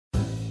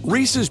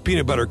Reese's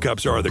peanut butter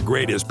cups are the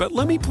greatest, but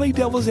let me play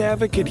devil's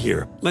advocate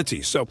here. Let's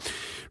see. So,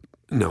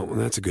 no,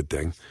 that's a good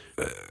thing.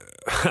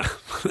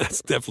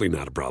 That's definitely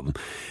not a problem.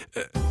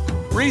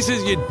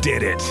 Reese's, you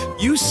did it.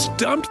 You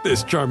stumped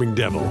this charming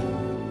devil.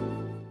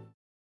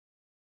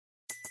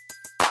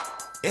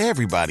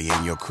 Everybody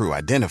in your crew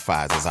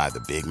identifies as either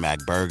Big Mac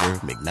Burger,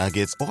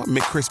 McNuggets, or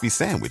McCrispy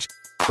Sandwich.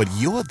 But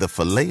you're the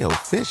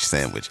Filet-O-Fish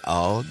Sandwich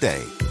all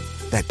day.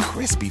 That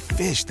crispy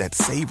fish, that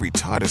savory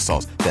tartar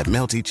sauce, that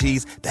melty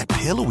cheese, that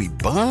pillowy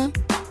bun.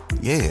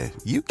 Yeah,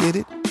 you get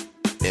it.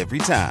 Every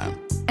time.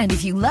 And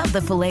if you love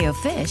the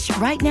Filet-O-Fish,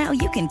 right now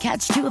you can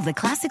catch two of the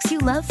classics you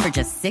love for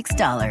just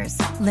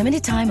 $6.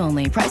 Limited time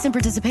only. Price and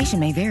participation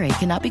may vary.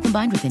 Cannot be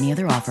combined with any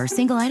other offer.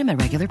 Single item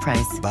at regular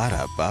price.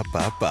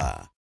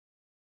 Ba-da-ba-ba-ba.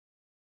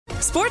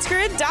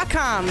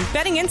 SportsGrid.com.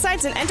 Betting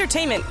insights and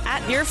entertainment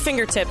at your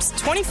fingertips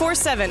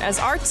 24/7 as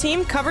our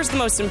team covers the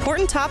most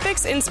important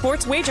topics in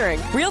sports wagering.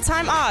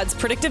 Real-time odds,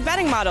 predictive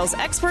betting models,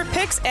 expert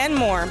picks, and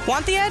more.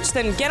 Want the edge?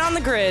 Then get on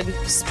the grid.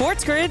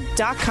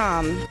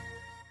 SportsGrid.com.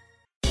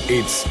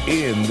 It's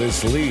In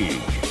This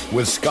League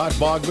with Scott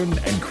Bogman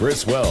and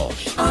Chris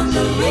Welsh. On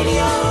the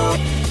radio.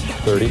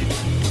 30.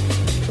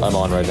 I'm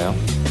on right now.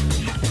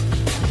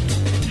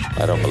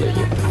 I don't believe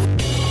you.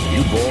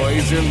 You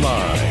boys are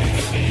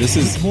live. This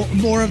is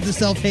more of the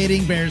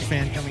self-hating Bears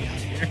fan coming out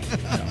here.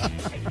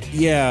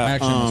 Yeah,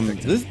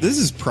 this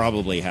is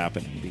probably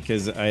happening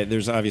because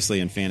there's obviously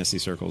in fantasy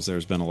circles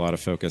there's been a lot of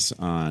focus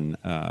on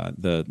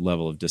the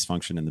level of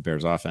dysfunction in the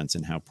Bears offense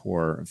and how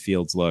poor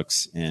Fields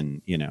looks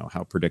and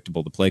how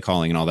predictable the play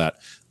calling and all that.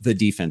 The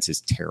defense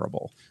is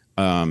terrible.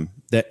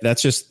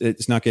 That's just,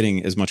 it's not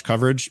getting as much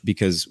coverage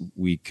because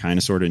we kind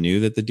of sort of knew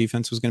that the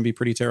defense was going to be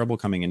pretty terrible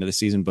coming into the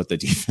season, but the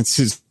defense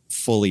is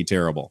fully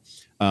terrible.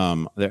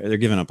 They're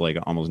giving up like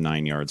almost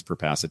 9 yards per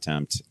pass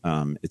attempt.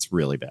 It's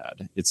really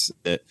bad.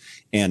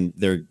 And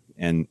they're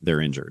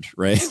injured,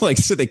 right? Like,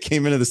 so they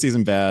came into the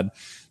season bad.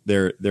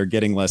 They're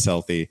getting less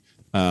healthy.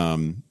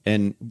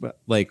 And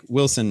like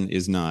Wilson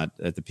is not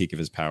at the peak of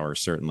his power,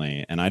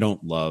 certainly. And I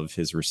don't love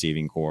his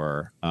receiving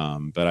core.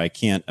 But I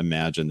can't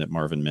imagine that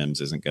Marvin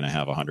Mims isn't going to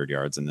have 100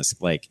 yards in this.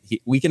 Like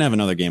we can have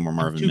another game where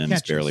Marvin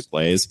Mims barely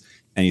plays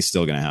and he's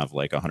still going to have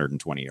like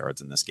 120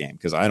 yards in this game.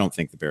 Cause I don't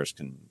think the Bears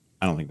can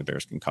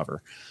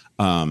cover.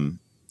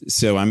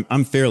 So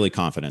I'm fairly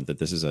confident that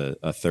this is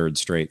a third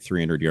straight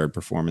 300-yard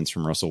performance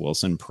from Russell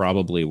Wilson,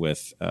 probably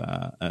with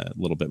a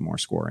little bit more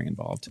scoring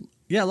involved.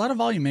 Yeah, a lot of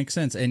volume makes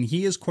sense. And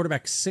he is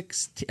quarterback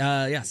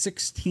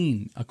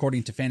 16,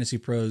 according to Fantasy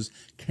Pros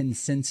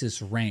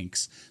consensus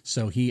ranks.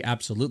 So he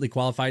absolutely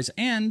qualifies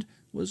and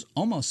was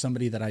almost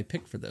somebody that I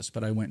picked for this,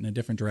 but I went in a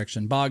different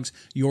direction. Boggs,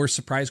 your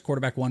surprise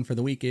quarterback one for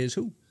the week is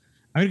who?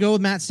 I'm going to go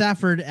with Matt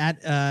Stafford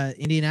at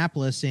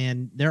Indianapolis,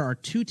 and there are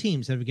two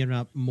teams that have given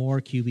up more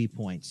QB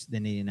points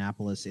than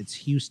Indianapolis. It's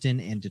Houston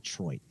and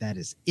Detroit. That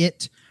is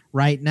it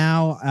right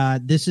now.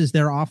 This is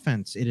their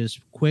offense. It is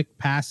quick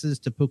passes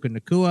to Puka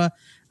Nacua.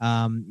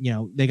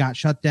 They got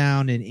shut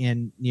down,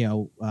 and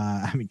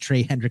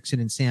Trey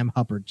Hendrickson and Sam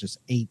Hubbard just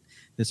ate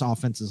this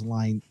offensive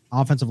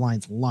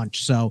line's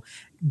lunch. So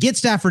get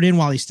Stafford in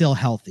while he's still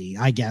healthy,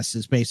 I guess,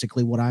 is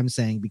basically what I'm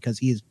saying, because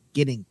he is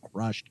getting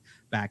crushed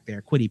back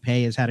there. Kwity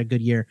Paye has had a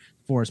good year.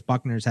 Forrest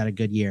Buckner's had a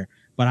good year.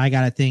 But I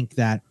got to think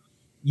that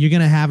you're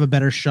going to have a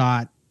better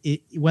shot,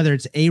 whether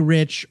it's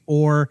A-Rich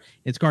or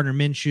it's Gardner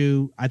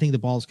Minshew. I think the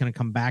ball is going to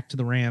come back to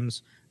the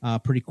Rams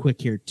pretty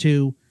quick here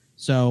too.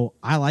 So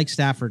I like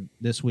Stafford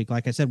this week.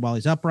 Like I said, while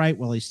he's upright,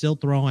 while he's still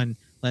throwing,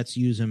 let's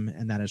use him,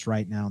 and that is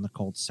right now. And the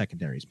Colts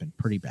secondary has been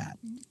pretty bad.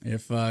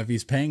 If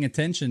he's paying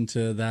attention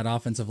to that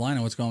offensive line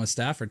and what's going with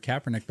Stafford,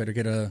 Kaepernick better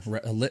get a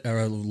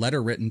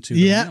letter written to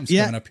the Rams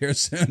coming up here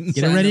soon.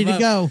 Get it ready to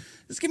go.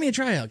 Just give me a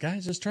tryout,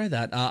 guys. Just try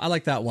that. I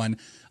like that one.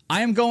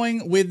 I am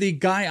going with the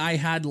guy I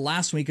had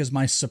last week as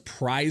my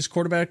surprise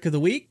quarterback of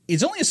the week.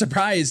 It's only a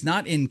surprise,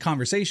 not in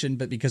conversation,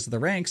 but because of the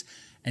ranks.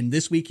 And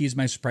this week, he's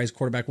my surprise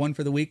quarterback one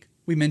for the week.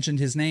 We mentioned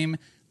his name.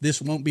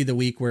 This won't be the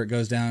week where it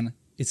goes down.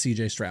 It's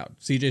CJ Stroud.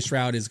 CJ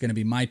Stroud is going to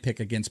be my pick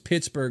against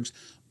Pittsburgh's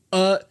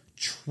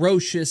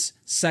atrocious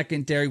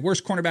secondary.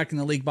 Worst cornerback in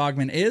the league,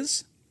 Bogman,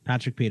 is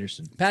Patrick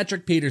Peterson.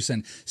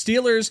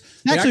 Steelers.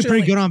 Actually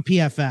pretty good on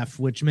PFF,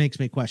 which makes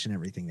me question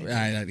everything they do.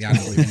 I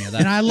don't believe any of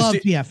that. And I love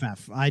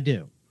PFF. I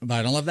do. But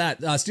I don't love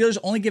that. Steelers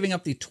only giving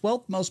up the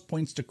 12th most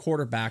points to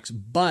quarterbacks,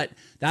 but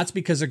that's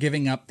because they're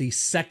giving up the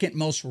second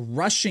most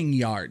rushing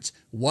yards.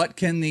 What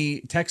can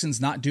the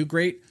Texans not do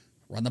great?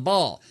 Run the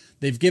ball.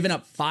 They've given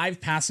up 5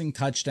 passing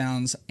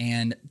touchdowns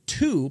and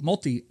 2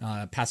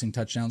 passing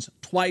touchdowns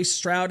twice.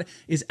 Stroud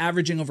is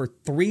averaging over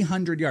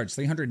 300 yards,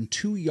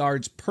 302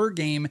 yards per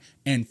game,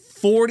 and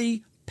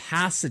 40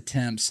 pass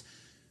attempts.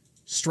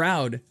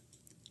 Stroud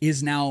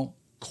is now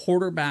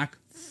quarterback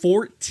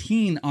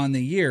 14 on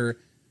the year,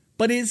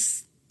 but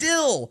is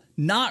still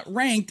not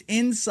ranked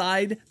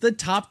inside the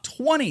top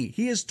 20.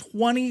 He is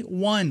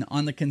 21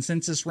 on the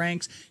consensus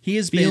ranks. He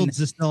has Fields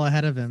is still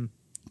ahead of him.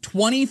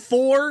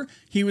 24.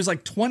 He was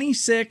like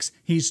 26.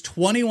 He's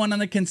 21 on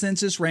the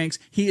consensus ranks.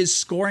 He is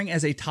scoring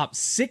as a top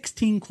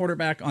 16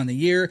 quarterback on the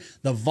year.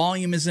 The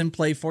volume is in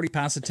play, 40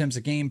 pass attempts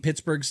a game.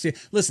 Pittsburgh.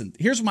 Listen,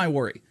 here's my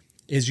worry.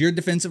 Is your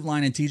defensive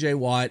line and TJ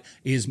Watt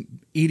is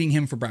eating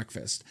him for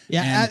breakfast.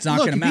 Yeah, and it's not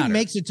going to matter. If he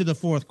makes it to the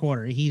fourth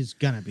quarter, he's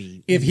going to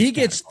be. If he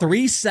gets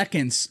 3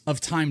 seconds of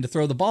time to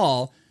throw the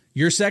ball,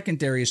 your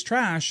secondary is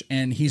trash,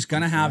 and he's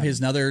going to have his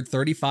another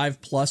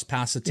 35-plus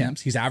pass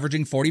attempts. Yeah. He's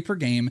averaging 40 per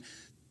game,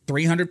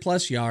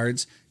 300-plus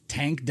yards.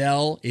 Tank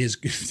Dell is a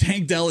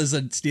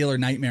Steeler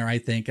nightmare, I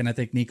think, and I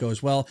think Nico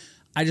as well.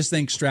 I just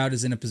think Stroud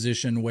is in a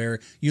position where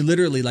you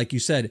literally, like you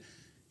said,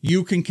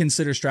 you can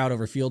consider Stroud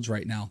over Fields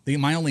right now.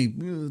 My only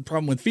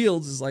problem with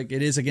Fields is like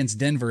it is against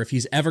Denver. If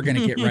he's ever going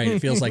to get right, it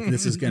feels like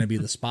this is going to be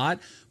the spot.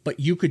 But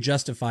you could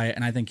justify it,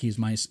 and I think he's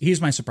my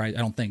surprise. I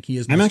don't think he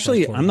is. I'm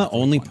the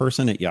only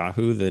person at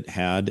Yahoo that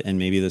had, and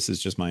maybe this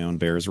is just my own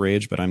Bears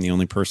rage, but I'm the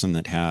only person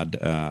that had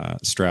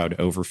Stroud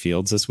over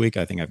Fields this week.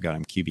 I think I've got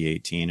him QB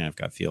 18, and I've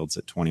got Fields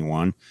at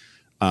 21.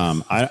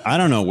 I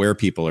don't know where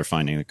people are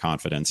finding the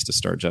confidence to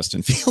start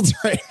Justin Fields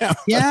right now.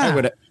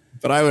 Yeah.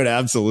 But I would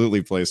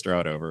absolutely play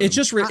Stroud over him. It's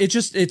a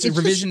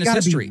revisionist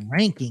history.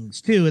 Rankings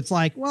too. It's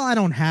like, well, I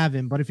don't have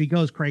him, but if he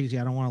goes crazy,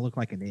 I don't want to look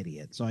like an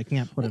idiot, so I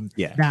can't put him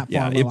that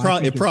far.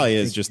 It probably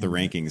is just the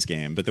rankings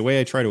game. But the way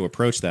I try to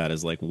approach that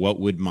is like, what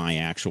would my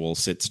actual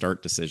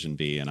sit-start decision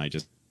be? And I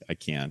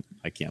can't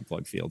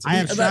plug Fields. I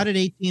have Stroud at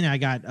 18. I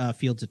got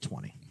Fields at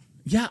 20.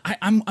 Yeah,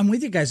 I'm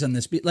with you guys on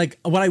this. Like,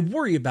 what I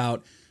worry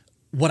about,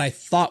 what I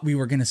thought we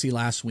were going to see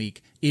last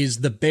week is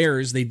the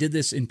Bears. They did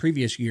this in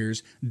previous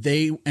years.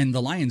 And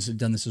the Lions had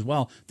done this as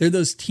well. They're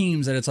those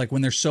teams that it's like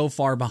when they're so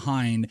far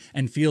behind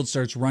and Fields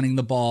starts running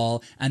the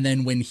ball. And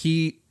then when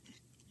he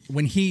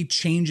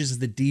changes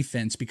the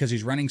defense because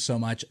he's running so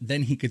much,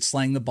 then he could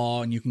slang the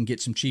ball and you can get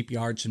some cheap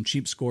yards, some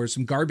cheap scores,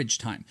 some garbage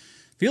time.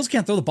 Fields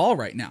can't throw the ball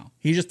right now.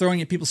 He's just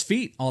throwing at people's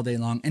feet all day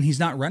long and he's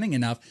not running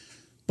enough.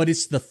 But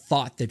it's the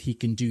thought that he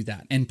can do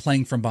that and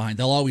playing from behind.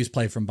 They'll always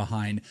play from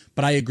behind.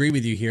 But I agree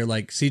with you here.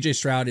 Like CJ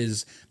Stroud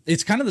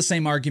it's kind of the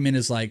same argument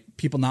as like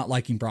people not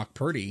liking Brock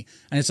Purdy.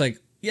 And it's like,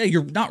 yeah,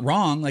 you're not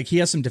wrong. Like he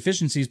has some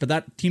deficiencies, but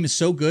that team is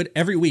so good.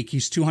 Every week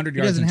he's 200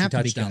 yards and 2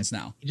 touchdowns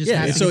now.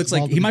 Yeah, so it's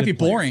like he might be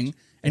boring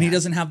and he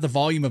doesn't have the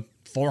volume of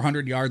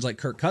 400 yards like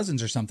Kirk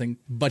Cousins or something,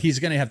 but he's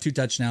going to have 2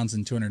 touchdowns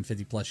and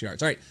 250 plus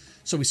yards. All right,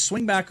 so we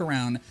swing back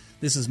around.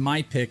 This is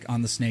my pick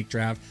on the snake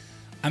draft.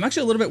 I'm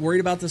actually a little bit worried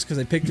about this because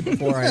I picked it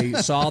before I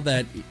saw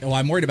that. Well,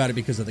 I'm worried about it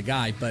because of the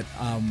guy, but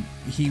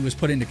he was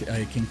put into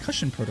a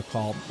concussion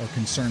protocol or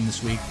concern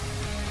this week.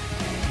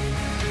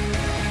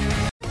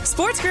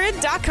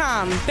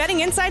 SportsGrid.com. Betting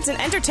insights and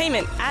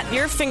entertainment at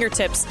your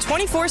fingertips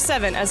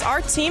 24/7 as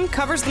our team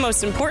covers the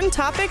most important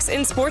topics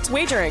in sports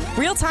wagering.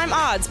 Real-time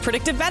odds,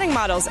 predictive betting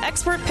models,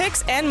 expert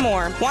picks, and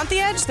more. Want the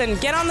edge? Then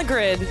get on the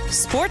grid.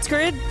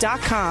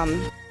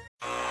 SportsGrid.com.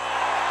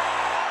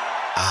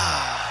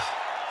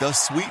 The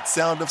sweet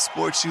sound of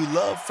sports you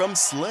love from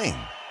Sling.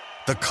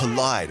 The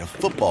collide of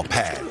football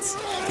pads.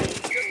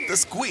 The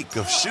squeak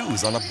of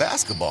shoes on a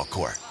basketball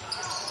court.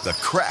 The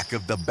crack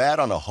of the bat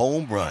on a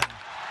home run.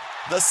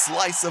 The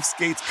slice of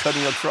skates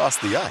cutting across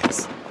the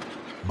ice.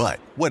 But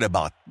what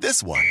about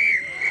this one?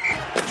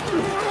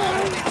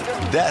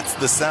 That's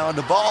the sound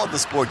of all the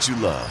sports you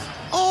love,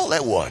 all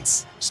at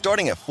once.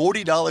 Starting at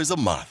 $40 a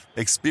month.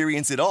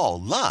 Experience it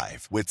all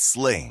live with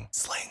Sling.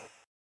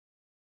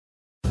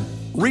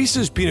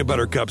 Reese's peanut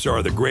butter cups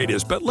are the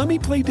greatest, but let me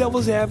play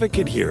devil's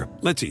advocate here.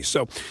 Let's see.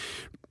 So,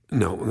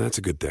 no, that's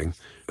a good thing.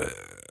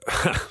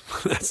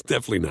 That's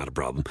definitely not a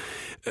problem.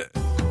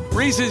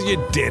 Reese's,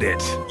 you did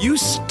it. You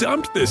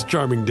stumped this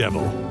charming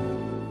devil.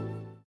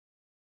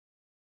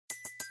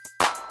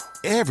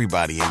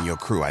 Everybody in your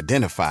crew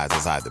identifies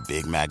as either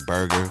Big Mac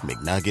Burger,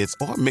 McNuggets,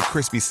 or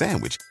McCrispy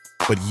Sandwich.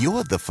 But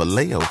you're the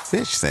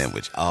Filet-O-Fish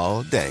Sandwich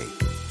all day.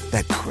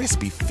 That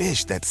crispy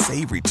fish, that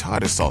savory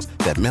tartar sauce,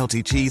 that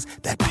melty cheese,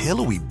 that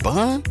pillowy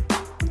bun.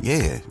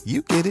 Yeah,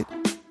 you get it.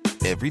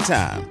 Every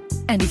time.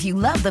 And if you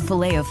love the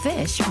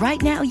Filet-O-Fish,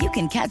 right now you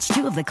can catch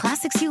 2 of the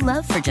classics you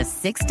love for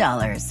just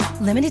 $6.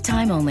 Limited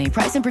time only.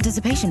 Price and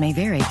participation may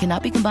vary.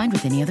 Cannot be combined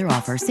with any other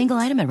offer. Single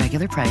item at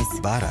regular price.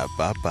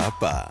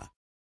 Ba-da-ba-ba-ba.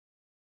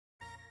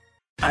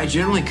 I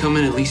generally come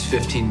in at least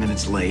 15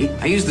 minutes late.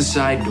 I use the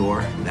side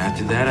door.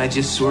 After that, I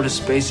just sort of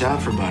space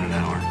out for about an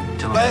hour.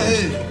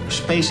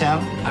 Space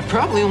out? I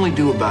probably only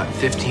do about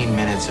 15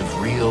 minutes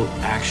of real,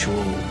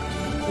 actual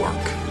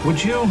work.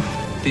 Would you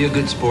be a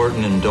good sport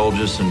and indulge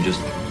us and just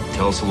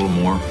tell us a little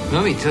more?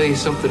 Let me tell you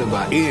something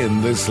about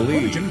In This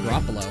League. Jimmy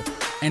Garoppolo.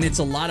 And it's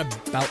a lot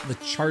about the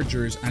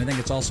Chargers, and I think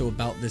it's also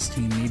about this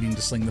team needing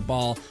to sling the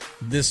ball.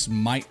 This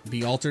might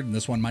be altered, and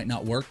this one might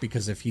not work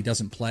because if he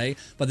doesn't play.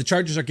 But the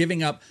Chargers are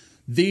giving up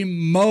the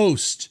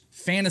most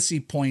fantasy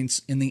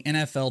points in the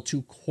NFL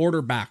to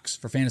quarterbacks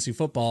for fantasy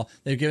football.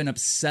 They've given up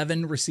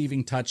 7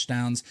 receiving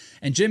touchdowns.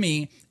 And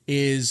Jimmy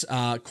is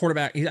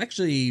quarterback. He's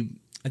actually,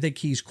 I think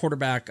he's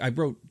quarterback. I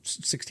wrote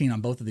 16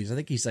 on both of these. I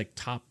think he's like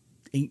top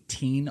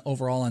 18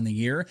 overall on the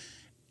year.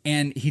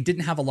 And he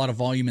didn't have a lot of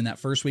volume in that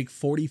first week,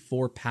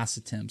 44 pass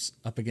attempts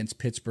up against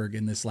Pittsburgh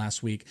in this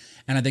last week.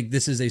 And I think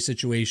this is a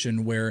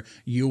situation where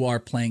you are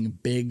playing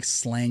big,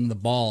 slang the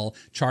ball.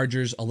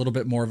 Chargers, a little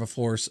bit more of a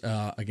force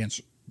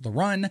against the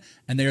run,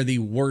 and they're the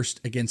worst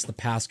against the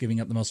pass,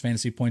 giving up the most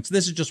fantasy points.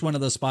 This is just one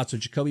of those spots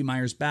with Jacoby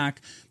Myers back,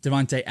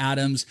 Devontae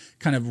Adams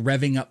kind of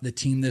revving up the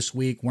team this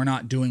week. We're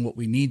not doing what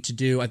we need to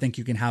do. I think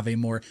you can have a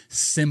more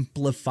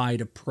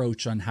simplified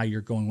approach on how you're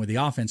going with the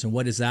offense. And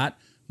what is that?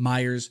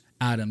 Myers,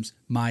 Adams.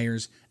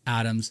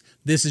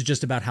 This is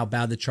just about how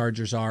bad the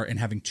Chargers are and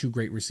having two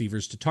great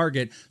receivers to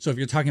target. So if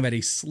you're talking about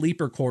a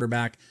sleeper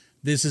quarterback,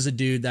 this is a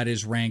dude that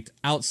is ranked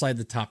outside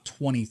the top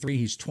 23.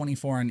 He's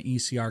 24 on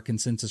ECR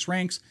consensus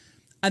ranks.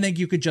 I think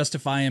you could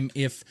justify him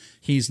if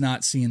he's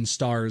not seeing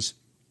stars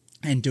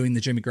and doing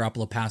the Jimmy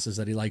Garoppolo passes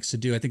that he likes to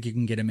do. I think you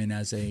can get him in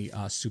as a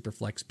super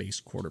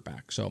flex-based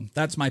quarterback. So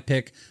that's my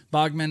pick.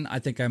 Bogman, I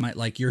think I might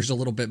like yours a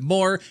little bit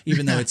more,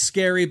 even though it's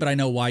scary, but I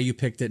know why you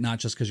picked it, not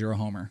just because you're a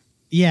homer.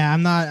 Yeah,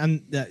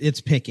 it's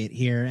Pickett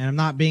here, and I'm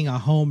not being a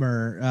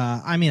homer.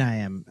 I mean, I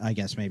am, I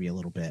guess, maybe a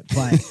little bit,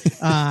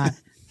 but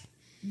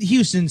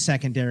Houston's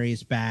secondary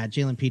is bad.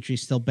 Jalen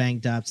Petry's still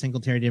banged up.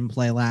 Singletary didn't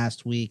play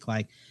last week.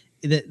 Like,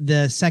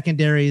 the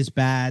secondary is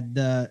bad.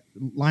 The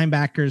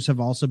linebackers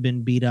have also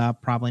been beat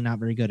up, probably not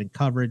very good in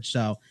coverage.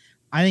 So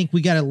I think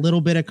we got a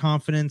little bit of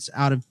confidence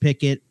out of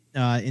Pickett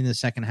in the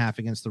second half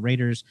against the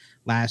Raiders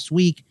last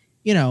week.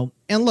 And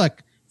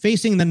look,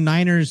 facing the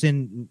Niners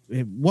and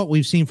what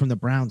we've seen from the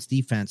Browns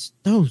defense,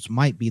 those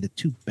might be the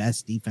two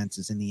best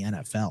defenses in the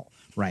NFL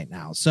right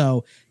now.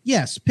 So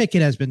yes,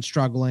 Pickett has been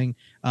struggling.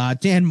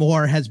 Dan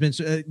Moore has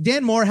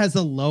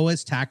the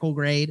lowest tackle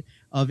grade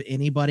of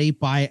anybody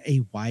by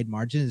a wide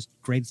margin. His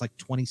grade's like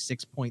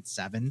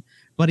 26.7,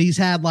 but he's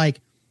had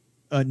like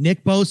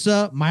Nick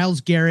Bosa, Myles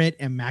Garrett,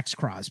 and Max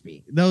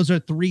Crosby. Those are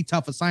three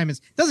tough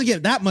assignments. Doesn't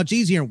get that much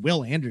easier in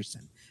Will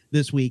Anderson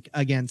this week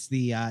against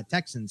the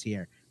Texans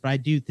here. But I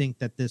do think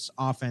that this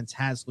offense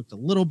has looked a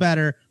little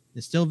better.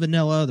 It's still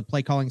vanilla. The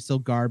play calling is still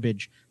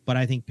garbage, but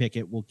I think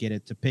Pickett will get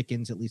it to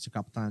Pickens at least a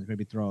couple times,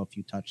 maybe throw a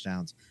few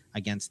touchdowns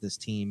against this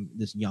team,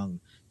 this young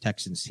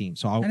Texans team.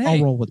 So I'll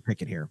roll with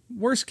Pickett here.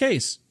 Worst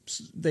case,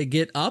 they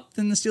get up,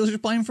 then the Steelers are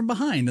playing from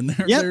behind, and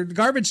they're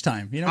garbage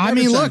time. I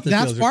mean, look,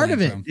 that's part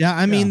of it. Yeah,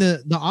 I mean,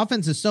 the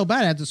offense is so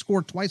bad. I had to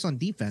score twice on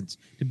defense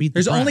to beat the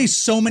There's Browns. only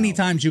so many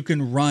times you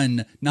can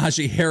run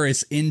Najee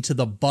Harris into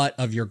the butt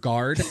of your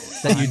guard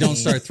that you don't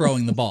start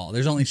throwing the ball.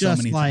 There's only so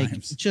many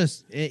times.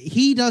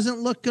 He doesn't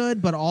look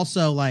good, but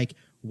also like,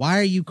 why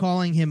are you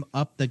calling him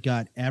up the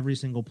gut every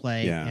single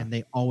play? Yeah. And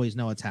they always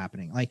know what's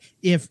happening. Like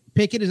if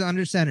Pickett is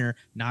under center,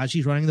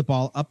 Najee's running the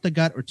ball up the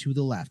gut or to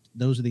the left.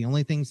 Those are the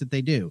only things that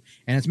they do.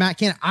 And it's Matt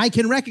Canada. I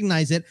can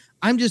recognize it.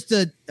 I'm just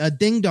a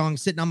ding dong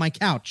sitting on my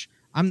couch.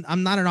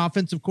 I'm not an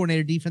offensive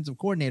coordinator, defensive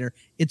coordinator.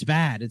 It's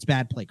bad. It's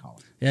bad play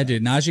calling. Yeah,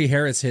 dude. Najee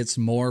Harris hits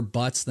more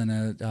butts than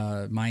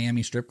a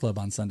Miami strip club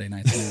on Sunday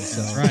nights.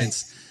 So that's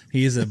right.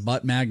 He is a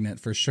butt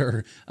magnet for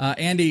sure.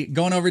 Andy,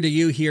 going over to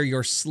you here,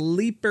 your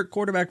sleeper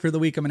quarterback for the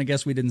week. I'm going to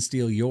guess we didn't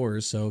steal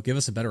yours, so give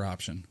us a better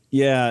option.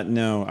 Yeah,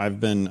 no, I've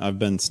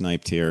been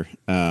sniped here.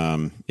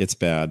 It's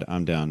bad.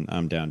 I'm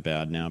down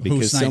bad now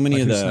because so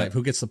many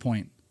who gets the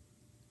point?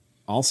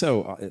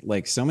 Also,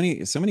 like so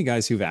many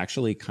guys who've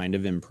actually kind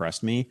of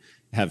impressed me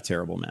have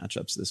terrible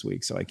matchups this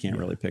week, so I can't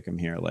really pick them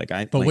here.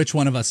 But which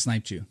one of us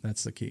sniped you?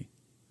 That's the key.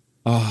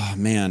 Oh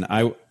man,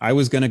 I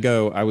was gonna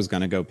go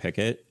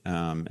Pickett,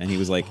 and he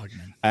was like,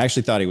 I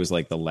actually thought he was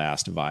like the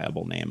last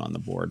viable name on the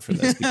board for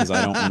this because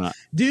I don't want to.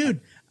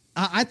 Dude,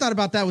 I thought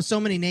about that with so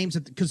many names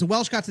because the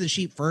Welsh got to the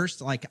sheet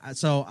first.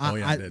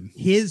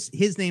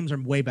 His names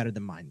are way better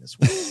than mine this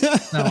week,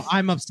 so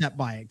I'm upset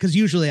by it because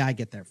usually I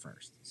get there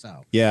first.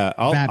 So yeah,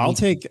 I'll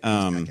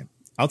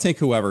take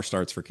whoever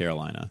starts for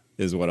Carolina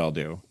is what I'll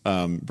do.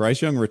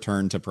 Bryce Young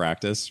returned to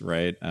practice,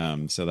 right?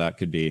 So that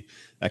could be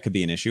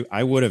an issue.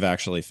 I would have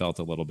actually felt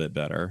a little bit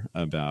better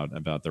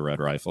about the Red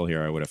Rifle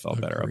here. I would have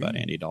felt better about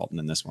Andy Dalton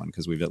in this one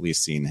because we've at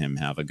least seen him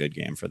have a good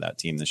game for that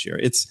team this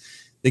year.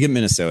 They get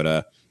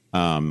Minnesota.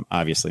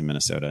 Obviously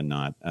Minnesota,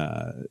 not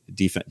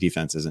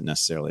defense isn't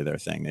necessarily their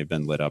thing. They've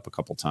been lit up a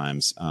couple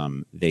times.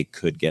 They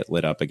could get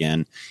lit up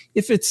again.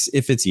 If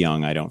it's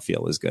Young, I don't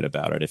feel as good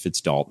about it. If it's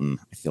Dalton,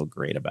 I feel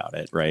great about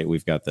it. Right?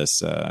 We've got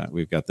this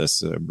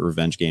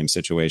revenge game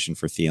situation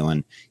for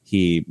Thielen.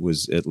 He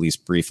was at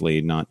least briefly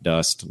not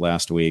dust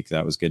last week.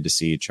 That was good to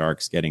see.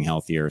 Chark's getting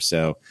healthier.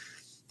 So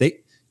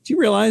do you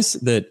realize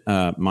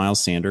that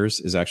Miles Sanders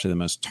is actually the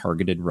most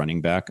targeted running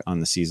back on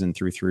the season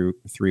through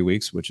 3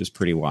 weeks, which is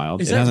pretty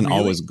wild. It hasn't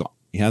always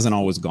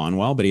gone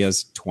well, but he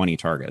has 20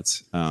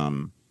 targets.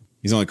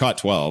 He's only caught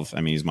 12.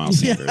 I mean, he's Miles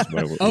Sanders.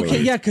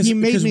 Because he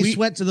made me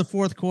sweat to the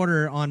fourth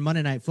quarter on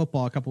Monday Night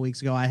Football a couple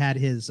weeks ago. I had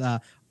his I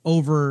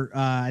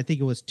think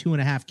it was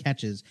 2.5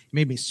 catches. He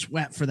made me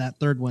sweat for that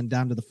third one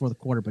down to the fourth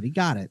quarter, but he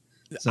got it.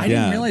 I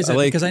didn't realize that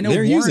because I know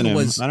they're Warren using him.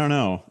 was. I don't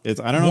know.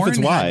 I don't know if it's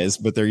wise,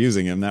 but they're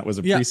using him. That was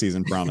a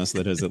preseason promise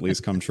that has at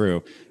least come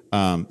true.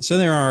 So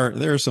there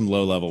are some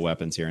low level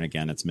weapons here, and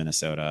again, it's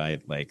Minnesota.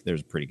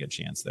 There's a pretty good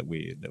chance that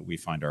we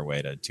find our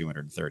way to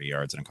 230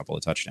 yards and a couple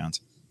of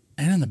touchdowns.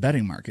 And in the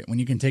betting market, when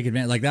you can take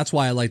advantage, that's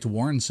why I liked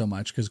Warren so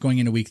much, because going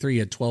into week 3, he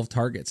had 12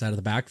 targets out of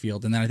the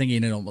backfield. And then I think he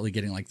ended up only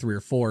getting 3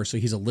 or 4. So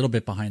he's a little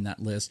bit behind that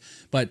list.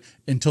 But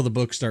until the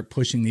books start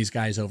pushing these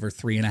guys over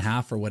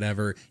 3.5 or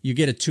whatever, you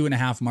get a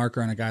 2.5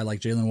 marker on a guy like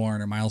Jaylen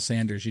Warren or Miles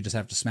Sanders. You just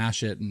have to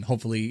smash it. And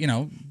hopefully,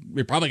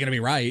 you're probably going to be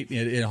right.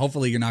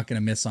 Hopefully you're not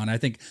going to miss on it. I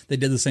think they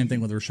did the same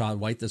thing with Rachaad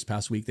White this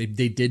past week. They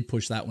did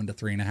push that one to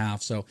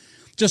 3.5. So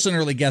just an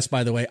early guess,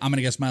 by the way. I'm going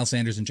to guess Miles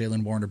Sanders and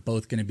Jaylen Warren are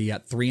both going to be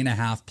at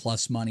 3.5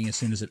 plus money as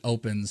soon as it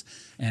opens,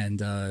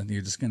 and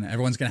everyone's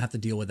going to have to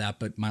deal with that.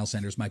 But Miles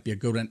Sanders might be a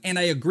good one. And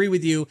I agree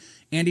with you.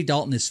 Andy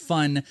Dalton is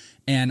fun,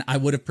 and I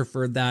would have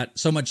preferred that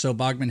so much so.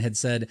 Bogman had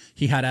said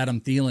he had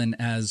Adam Thielen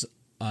as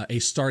a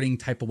starting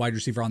type of wide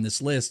receiver on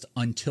this list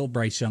until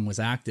Bryce Young was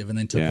active, and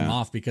then took him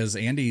off because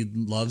Andy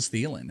loves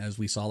Thielen, as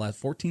we saw last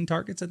 14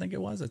 targets. I think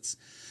it was. That's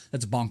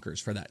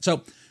bonkers for that.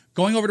 So.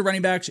 Going over to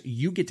running backs,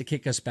 you get to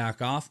kick us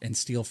back off and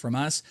steal from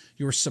us.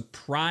 Your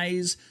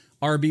surprise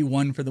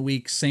RB1 for the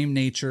week, same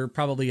nature,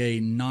 probably a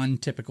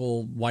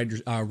non-typical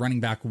running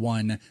back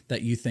one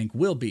that you think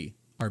will be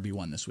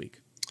RB1 this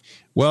week.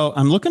 Well,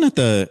 I'm looking at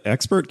the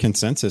expert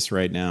consensus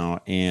right now,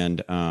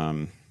 and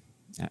Alvin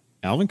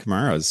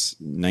Kamara's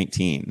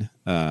 19,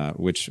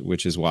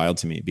 which is wild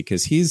to me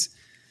because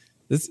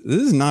This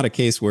is not a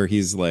case where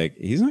he's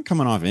not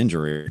coming off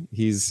injury.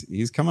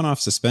 He's coming off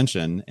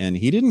suspension, and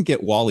he didn't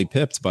get Wally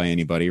pipped by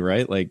anybody,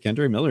 right?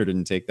 Kendre Miller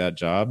didn't take that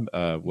job.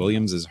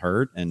 Williams is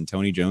hurt, and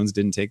Tony Jones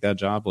didn't take that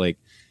job.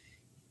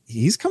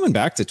 He's coming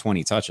back to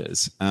 20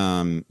 touches. So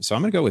I'm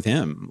going to go with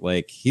him.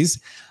 I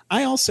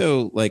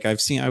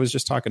was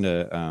just talking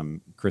to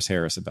Chris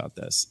Harris about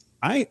this.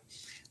 I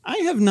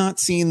have not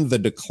seen the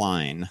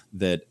decline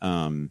that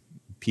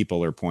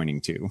people are pointing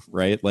to,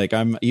 right?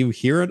 You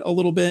hear it a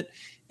little bit.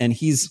 And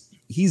he's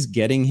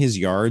getting his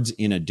yards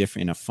in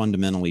a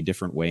fundamentally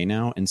different way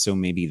now. And so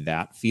maybe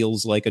that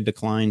feels like a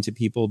decline to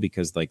people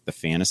because the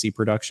fantasy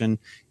production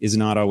is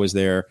not always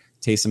there.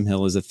 Taysom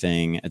Hill is a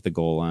thing at the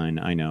goal line.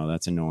 I know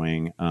that's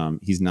annoying.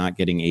 He's not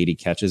getting 80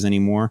 catches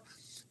anymore,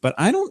 but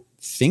I don't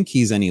think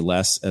he's any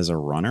less as a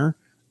runner.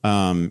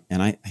 And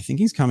I think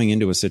he's coming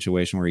into a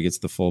situation where he gets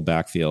the full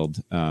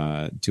backfield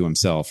to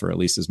himself, or at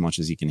least as much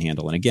as he can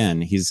handle. And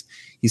again, he's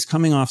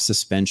coming off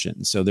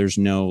suspension, so there's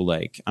no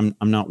I'm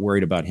not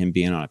worried about him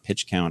being on a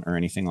pitch count or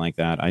anything like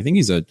that. I think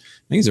he's a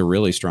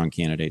really strong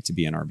candidate to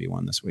be an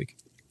RB1 this week.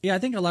 Yeah, I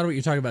think a lot of what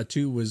you're talking about,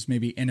 too, was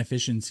maybe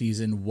inefficiencies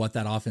in what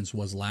that offense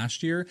was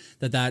last year,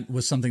 that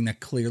was something that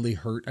clearly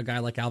hurt a guy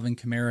like Alvin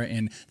Kamara,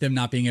 and them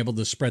not being able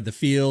to spread the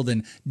field,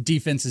 and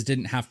defenses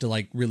didn't have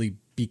to really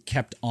be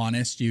kept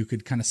honest. You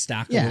could kind of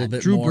stack a little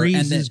bit Drew more.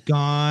 Brees is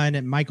gone,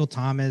 and Michael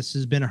Thomas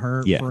has been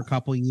hurt for a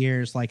couple of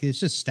years. It's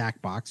just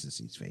stacked boxes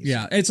he's facing.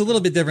 Yeah, it's a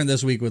little bit different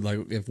this week with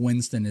if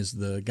Winston is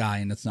the guy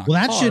and it's not.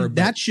 Well, Carr,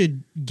 that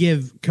should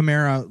give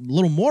Kamara a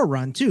little more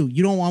run too.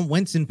 You don't want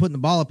Winston putting the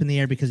ball up in the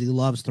air because he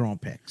loves throwing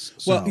picks.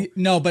 So well,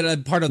 no,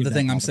 but part of the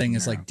thing I'm saying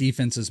is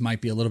defenses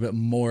might be a little bit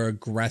more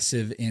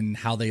aggressive in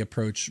how they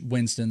approach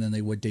Winston than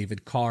they would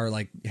David Carr.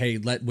 Hey,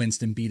 let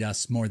Winston beat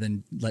us more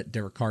than let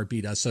Derek Carr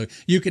beat us. So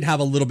you could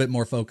have a little bit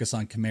more focus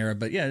on Kamara,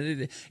 but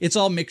it's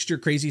all mixture,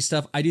 crazy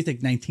stuff. I do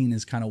think 19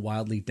 is kind of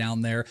wildly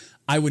down there.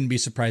 I wouldn't be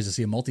surprised to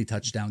see a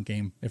multi-touchdown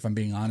game, if I'm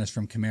being honest,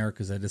 from Kamara,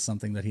 because that is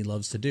something that he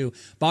loves to do.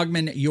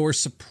 Bogman, your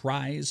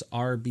surprise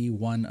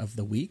RB1 of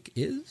the week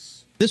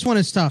is? This one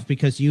is tough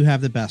because you have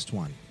the best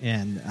one,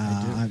 and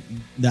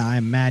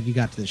I'm mad you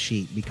got to the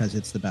sheet because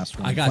it's the best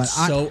one. I got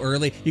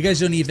early. You guys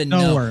don't even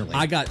know. Early.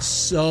 I got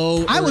so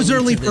early. I was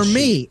early for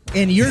me,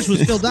 and yours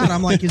was filled out.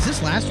 I'm like, is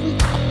this last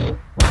week?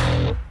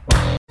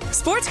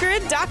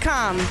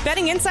 SportsGrid.com.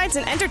 Betting insights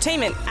and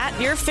entertainment at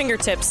your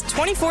fingertips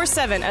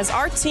 24/7 as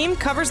our team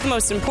covers the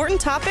most important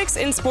topics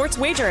in sports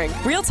wagering.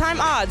 Real-time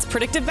odds,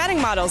 predictive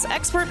betting models,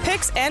 expert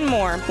picks, and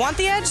more. Want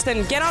the edge?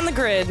 Then get on the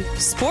grid.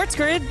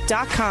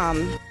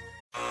 SportsGrid.com.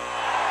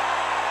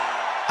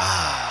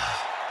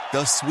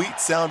 The sweet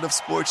sound of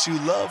sports you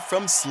love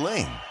from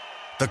Sling.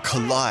 The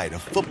collide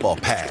of football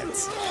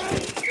pads.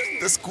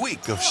 The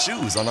squeak of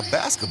shoes on a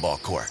basketball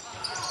court.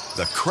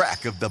 The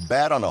crack of the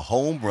bat on a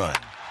home run.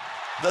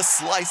 The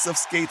slice of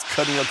skates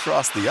cutting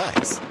across the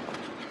ice.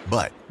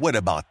 But what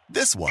about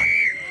this one?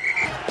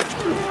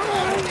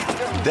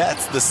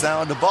 That's the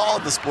sound of all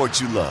the sports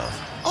you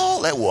love,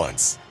 all at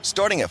once.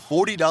 Starting at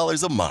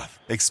 $40 a month.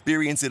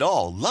 Experience it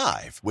all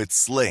live with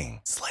Sling.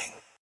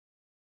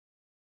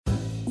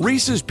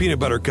 Reese's peanut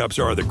butter cups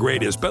are the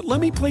greatest, but let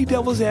me play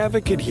devil's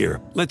advocate here.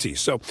 Let's see.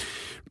 So,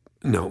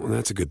 no,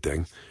 that's a good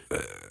thing.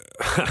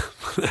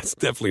 That's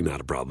definitely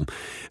not a problem.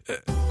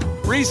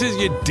 Reese's,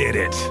 you did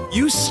it.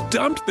 You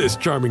stumped this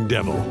charming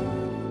devil.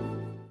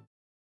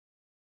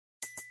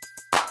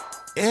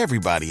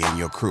 Everybody in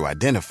your crew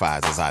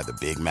identifies as either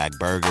Big Mac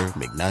Burger,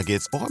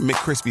 McNuggets, or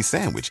McCrispy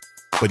Sandwich.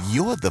 But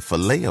you're the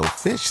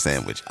Filet-O-Fish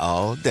Sandwich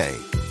all day.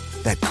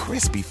 That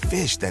crispy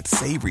fish, that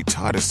savory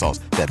tartar sauce,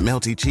 that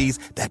melty cheese,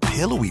 that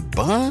pillowy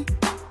bun.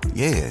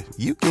 Yeah,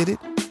 you get it.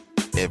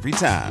 Every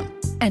time.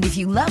 And if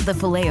you love the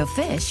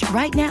Filet-O-Fish,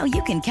 right now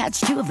you can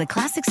catch 2 of the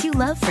classics you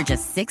love for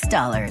just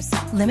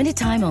 $6. Limited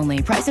time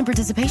only. Price and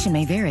participation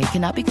may vary.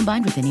 Cannot be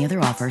combined with any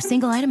other offer.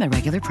 Single item at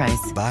regular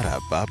price.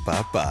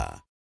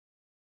 Ba-da-ba-ba-ba.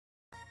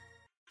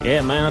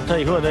 Yeah, man, I'll tell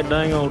you what, that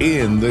dang old...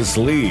 In this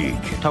league.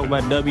 Talk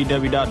about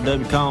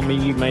www.w, call me,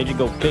 you major,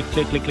 go click.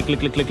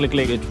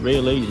 It's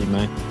real easy,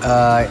 man.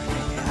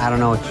 I don't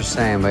know what you're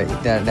saying, but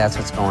that's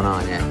what's going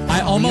on, yeah. I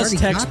almost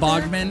text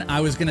Bogman.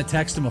 I was going to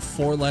text him a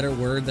 4-letter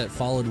word that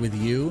followed with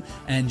you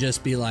and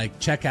just be like,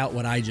 check out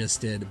what I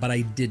just did, but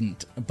I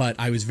didn't. But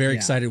I was very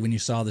excited when you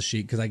saw the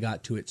sheet because I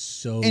got to it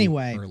so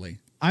early.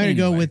 I'm going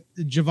to go with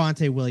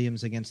Javonte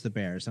Williams against the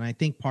Bears, and I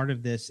think part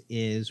of this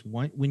is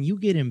when you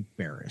get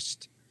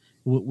embarrassed,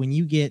 when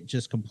you get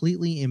just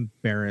completely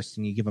embarrassed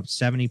and you give up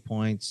 70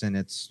 points and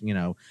it's,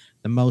 the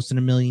most in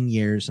a million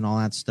years and all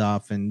that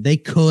stuff. And they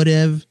could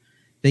have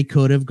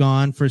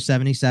gone for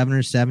 77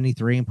 or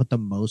 73 and put the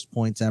most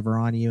points ever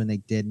on you. And they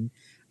didn't.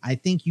 I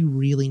think you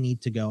really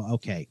need to go,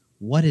 okay,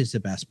 what is the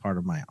best part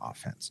of my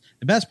offense?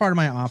 The best part of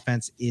my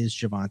offense is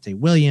Javonte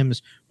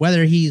Williams.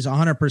 Whether he's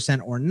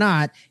 100% or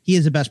not, he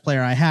is the best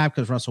player I have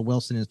because Russell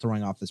Wilson is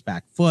throwing off his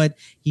back foot.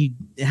 He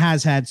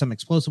has had some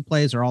explosive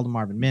plays or all the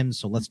Marvin Mims,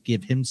 so let's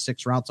give him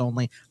 6 routes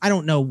only. I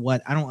don't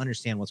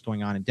understand what's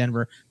going on in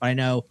Denver, but I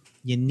know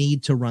you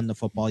need to run the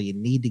football. You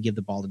need to give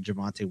the ball to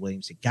Javonte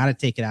Williams. You got to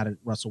take it out of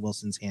Russell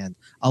Wilson's hand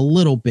a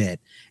little bit.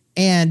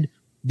 And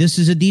this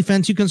is a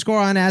defense you can score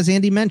on, as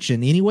Andy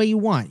mentioned. Any way you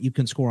want, you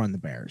can score on the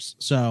Bears.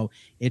 So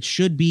it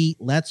should be,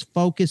 let's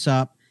focus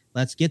up.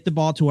 Let's get the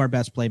ball to our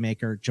best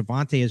playmaker.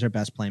 Javonte is our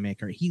best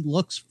playmaker. He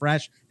looks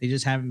fresh. They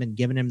just haven't been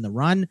giving him the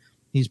run.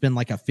 He's been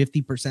like a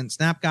 50%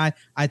 snap guy.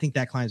 I think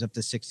that climbs up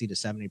to 60 to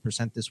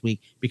 70% this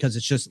week because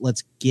it's just,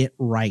 let's get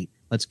right.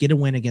 Let's get a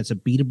win against a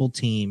beatable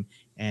team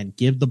and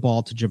give the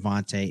ball to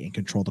Javonte and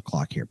control the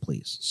clock here,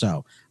 please.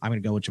 So I'm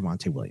going to go with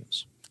Javonte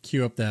Williams.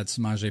 Cue up that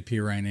Samaje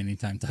Perine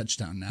anytime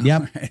touchdown now.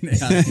 Yep.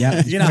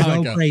 Yep. You know how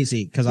it goes.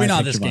 Crazy because we know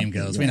how this game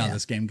goes. We know how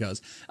this game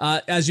goes.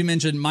 As you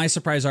mentioned, my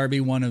surprise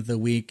RB1 of the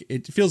week.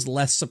 It feels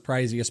less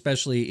surprising,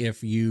 especially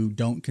if you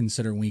don't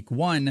consider week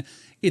 1.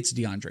 It's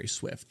DeAndre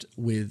Swift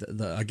with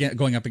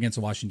going up against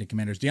the Washington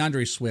Commanders.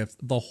 DeAndre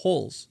Swift, the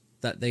holes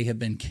that they have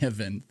been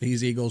given,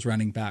 these Eagles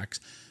running backs.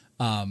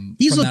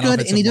 He's looked good,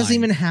 and he doesn't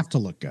even have to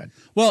look good.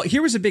 Well,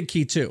 here was a big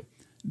key too.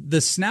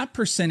 The snap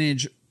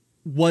percentage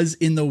was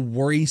in the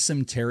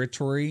worrisome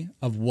territory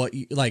of what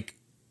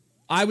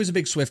I was a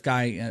big Swift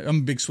guy. I'm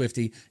a big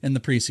Swiftie in the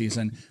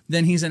preseason.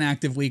 Then he's in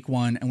active week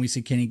 1 and we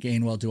see Kenny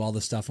Gainwell do all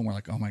this stuff and we're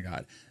like, oh my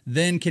God.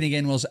 Then Kenny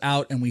Gainwell's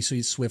out and we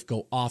see Swift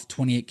go off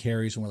 28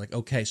 carries and we're like,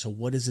 okay, so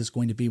what is this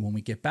going to be when we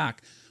get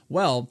back?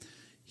 Well,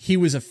 he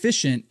was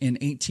efficient in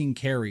 18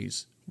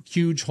 carries,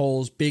 huge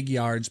holes, big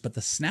yards, but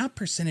the snap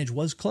percentage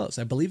was close.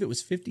 I believe it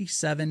was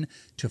 57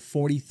 to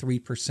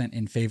 43%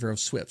 in favor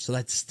of Swift. So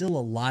that's still a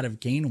lot of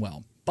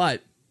Gainwell.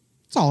 But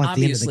it's all at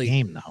the end of the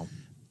game, though.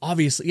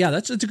 Obviously, yeah,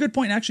 it's a good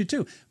point actually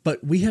too.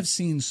 But we have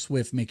seen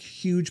Swift make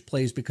huge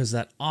plays because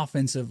that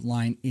offensive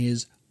line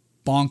is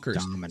bonkers.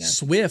 Dominant.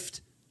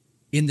 Swift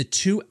in the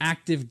 2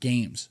 active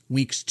games,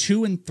 weeks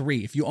 2 and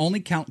 3. If you only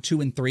count 2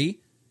 and 3,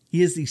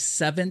 he is the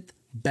 7th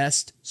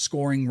best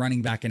scoring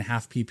running back in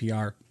half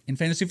PPR in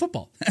fantasy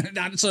football.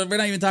 So we're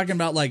not even talking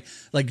about like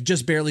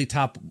just barely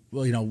top,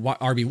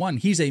 RB1.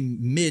 He's a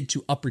mid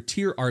to upper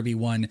tier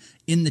RB1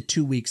 in the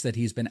 2 weeks that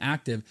he's been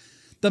active.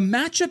 The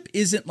matchup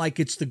isn't like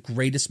it's the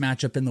greatest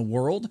matchup in the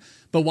world,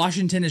 but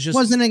Washington is just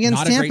wasn't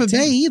against not Tampa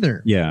Bay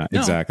either. Yeah,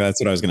 exactly.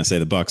 That's what I was going to say.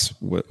 The Bucs,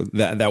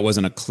 that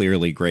wasn't a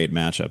clearly great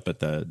matchup,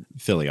 but the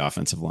Philly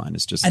offensive line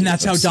is just, and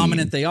that's how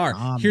dominant they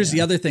are. Here's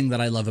the other thing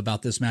that I love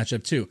about this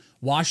matchup too.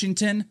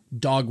 Washington,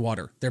 dog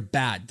water. They're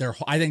bad.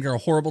 I think they're a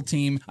horrible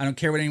team. I don't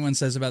care what anyone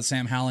says about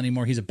Sam Howell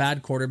anymore. He's a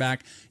bad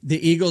quarterback.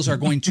 The Eagles are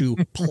going to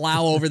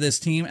plow over this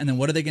team, and then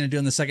what are they going to do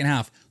in the second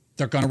half?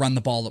 They're going to run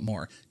the ball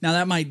more. Now,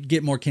 that might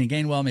get more Kenny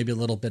Gainwell, maybe a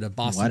little bit of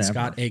Boston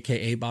Scott,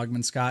 a.k.a.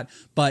 Bogman Scott.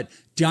 But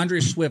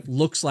DeAndre Swift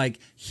looks like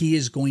he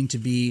is going to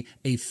be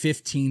a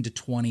 15 to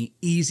 20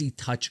 easy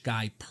touch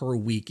guy per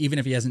week, even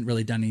if he hasn't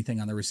really done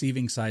anything on the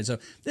receiving side. So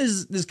this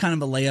is kind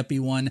of a layup-y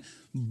one.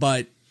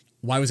 But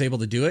why was able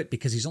to do it?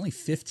 Because he's only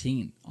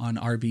 15 on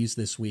RBs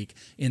this week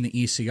in the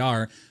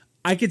ECR.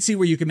 I could see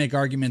where you can make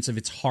arguments if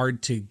it's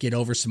hard to get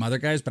over some other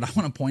guys, but I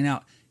want to point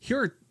out,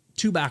 here are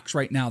 2 backs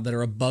right now that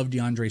are above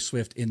DeAndre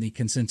Swift in the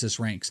consensus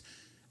ranks.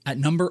 At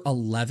number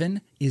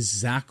 11 is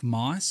Zach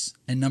Moss,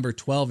 and number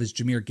 12 is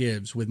Jahmyr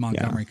Gibbs with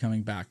Montgomery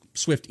coming back.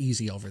 Swift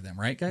easy over them,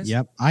 right, guys?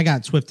 Yep, I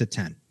got Swift at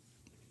 10.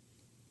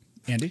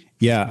 Andy?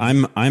 Yeah,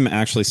 I'm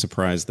actually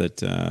surprised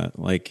that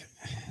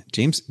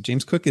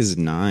James Cook is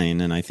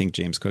 9, and I think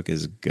James Cook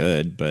is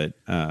good, but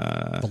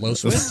below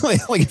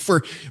Swift? like if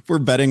we're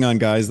betting on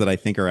guys that I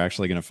think are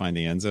actually going to find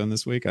the end zone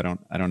this week, I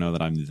don't know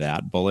that I'm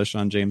that bullish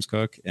on James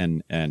Cook.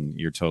 And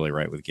you're totally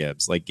right with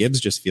Gibbs. Like Gibbs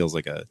just feels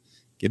like a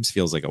Gibbs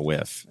feels like a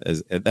whiff.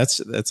 That's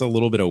a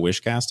little bit of wish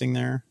casting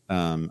there.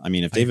 I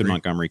mean, if David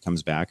Montgomery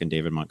comes back and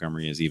David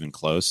Montgomery is even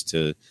close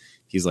to,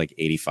 he's like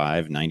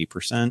 85,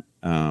 90%.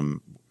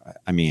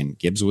 I mean,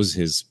 Gibbs was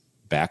his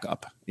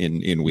backup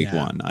in week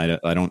one.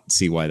 I don't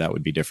see why that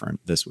would be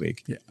different this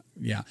week.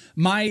 Yeah.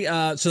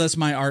 My so that's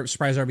my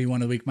surprise RB1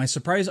 of the week. My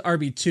surprise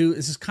RB2,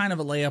 this is kind of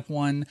a layup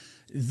one,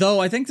 though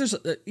I think there's,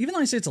 even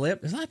though I say it's a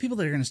layup, there's a lot of people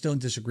that are going to still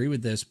disagree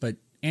with this, but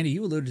Andy,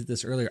 you alluded to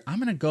this earlier. I'm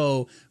going to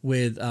go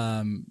with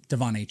Devon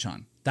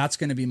Achane. That's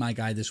going to be my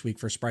guy this week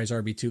for surprise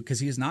RB2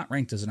 because he is not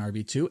ranked as an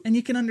RB2, and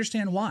you can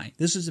understand why.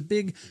 This is a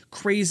big,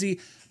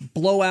 crazy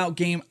blowout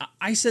game.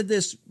 I said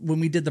this when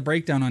we did the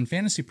breakdown on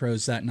Fantasy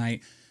Pros that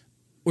night,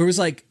 where it was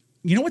like,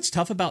 you know what's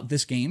tough about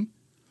this game?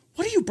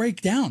 What do you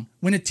break down?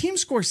 When a team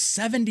scores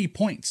 70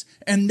 points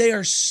and they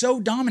are so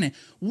dominant,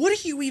 what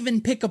do you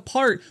even pick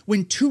apart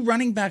when 2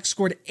 running backs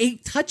scored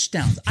 8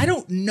 touchdowns? I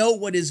don't know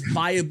what is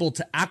viable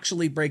to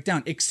actually break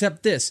down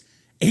except this.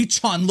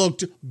 Achane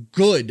looked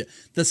good.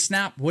 The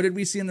snap, what did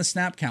we see in the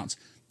snap counts?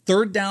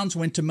 Third downs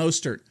went to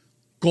Mostert.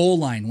 Goal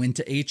line went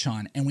to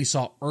Achane, and we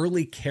saw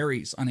early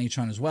carries on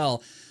Achane as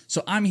well.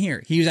 So I'm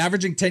here. He was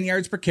averaging 10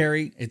 yards per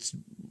carry. It's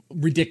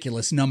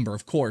ridiculous number,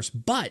 of course,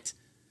 but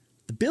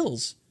the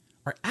Bills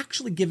are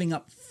actually giving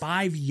up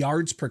 5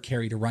 yards per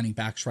carry to running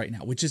backs right now,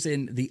 which is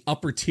in the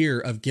upper tier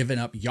of giving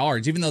up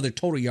yards, even though their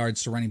total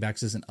yards to running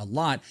backs isn't a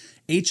lot.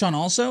 Achane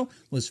also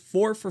was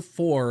 4 for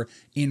 4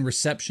 in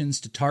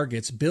receptions to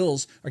targets.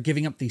 Bills are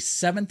giving up the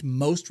 7th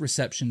most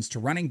receptions to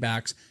running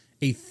backs,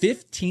 a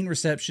 15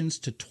 receptions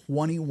to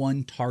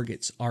 21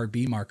 targets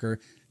RB marker.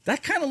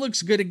 That kind of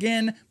looks good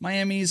again.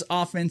 Miami's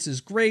offense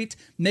is great.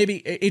 Maybe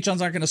Achane's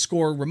not going to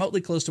score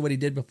remotely close to what he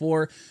did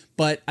before,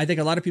 but I think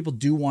a lot of people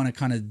do want to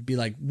kind of be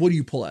like, what do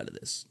you pull out of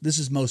this? This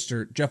is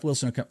Mostert. Jeff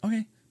Wilson will come.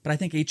 Okay, but I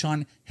think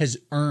Achane has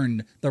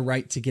earned the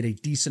right to get a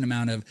decent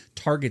amount of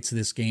targets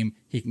this game.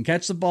 He can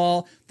catch the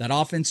ball. That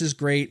offense is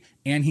great,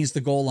 and he's the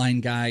goal line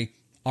guy.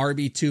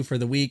 RB2 for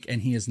the week,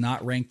 and he is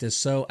not ranked as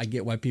so. I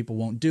get why people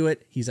won't do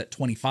it. He's at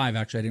 25,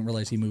 actually. I didn't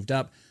realize he moved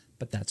up,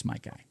 but that's my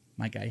guy.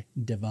 My guy,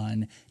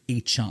 Devon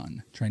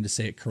Achane, trying to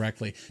say it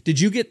correctly.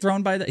 Did you get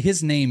thrown by that?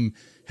 His name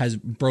has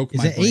broke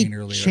my brain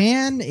earlier.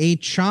 Achane?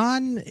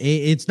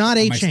 It's not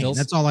Achane.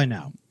 That's all I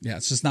know. Yeah,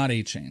 it's just not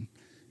Achane.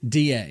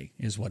 DA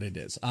is what it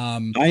is.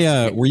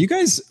 Were you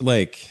guys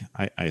like,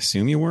 I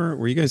assume you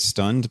were you guys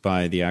stunned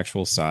by the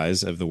actual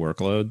size of the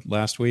workload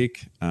last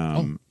week?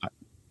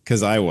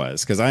 Because I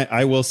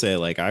will say,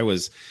 like, I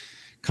was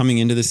coming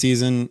into the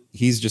season,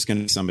 he's just going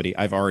to be somebody,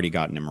 I've already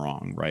gotten him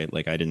wrong, right?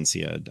 Like, I didn't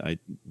see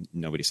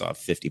nobody saw a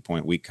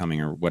 50-point week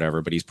coming or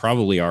whatever, but he's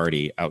probably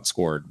already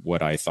outscored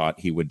what I thought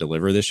he would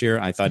deliver this year.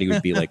 I thought he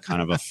would be like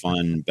kind of a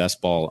fun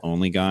best ball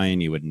only guy,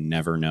 and you would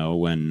never know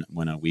when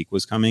a week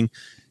was coming,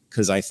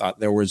 because I thought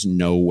there was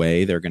no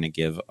way they're going to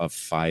give a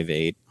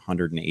 5'8",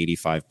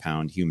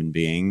 185-pound human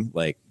being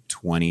like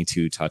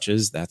 22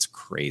 touches. That's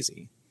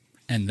crazy.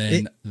 And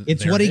then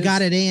it's what he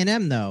got at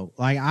A&M though.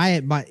 Like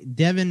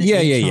Devin.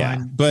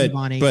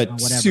 But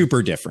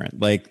super different.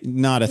 Like,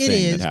 not a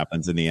thing that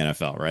happens in the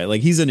NFL, right? Like,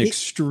 he's an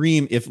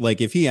extreme.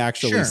 If he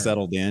actually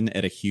settled in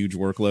at a huge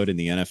workload in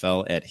the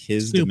NFL at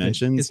his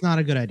dimensions, it's not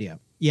a good idea.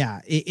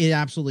 Yeah, it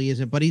absolutely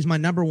isn't. But he's my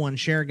number one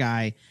share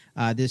guy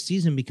this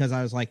season, because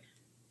I was like,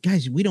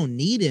 guys, we don't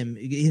need him.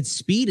 His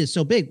speed is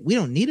so big. We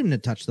don't need him to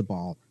touch the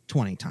ball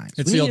 20 times.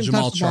 It's the old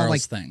Jamal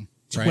Charles thing.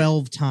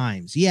 12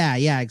 times.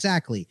 Yeah,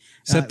 exactly.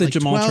 Except that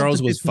Jamal Charles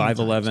was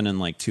 5'11" and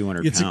like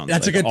 200 pounds.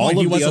 That's a good point.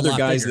 All of the other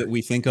guys that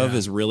we think of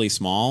as really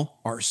small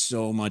are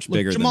so much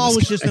bigger. Jamal than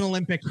was just an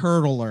Olympic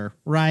hurtler,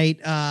 right?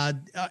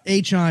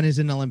 Achane is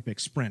an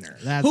Olympic sprinter.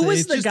 Who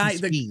was the guy?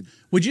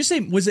 Would you say,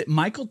 was it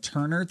Michael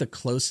Turner the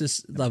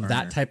closest of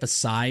that type of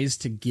size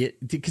to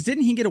get? Because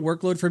didn't he get a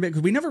workload for a bit?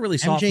 Because we never really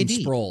saw from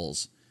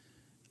Sproles.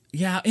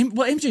 Yeah,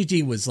 well,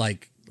 MJD was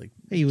like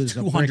he was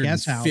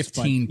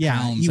 215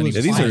 pounds.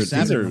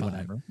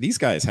 These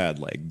guys had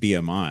like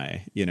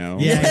BMI, you know?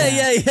 Yeah,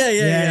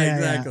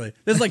 exactly.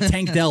 This is like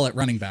Tank Dell at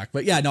running back.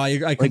 But yeah, no, I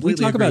completely we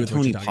talk agree about with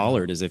Tony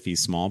Pollard as if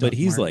he's small, but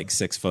he's like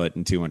 6 foot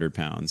and 200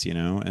 pounds, you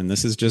know? And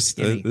this is just,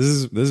 this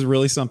is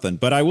really something.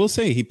 But I will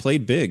say he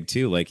played big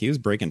too. Like, he was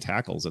breaking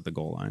tackles at the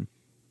goal line.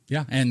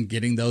 Yeah, and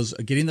getting those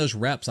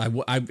reps.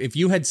 If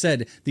you had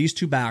said these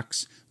two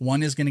backs,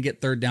 one is going to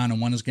get third down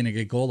and one is going to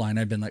get goal line,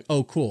 I'd been like,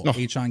 oh, cool.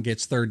 Achane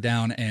gets third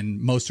down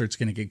and Mostert's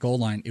going to get goal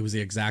line. It was the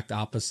exact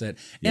opposite.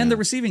 Yeah. And the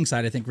receiving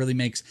side, I think, really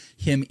makes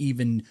him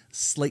even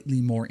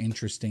slightly more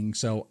interesting.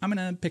 So I'm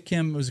going to pick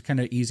him. It was a kind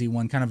of easy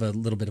one, kind of a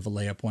little bit of a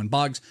layup one.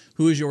 Boggs,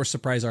 who is your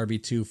surprise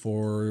RB2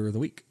 for the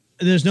week?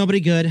 There's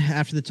nobody good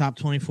after the top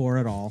 24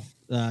 at all.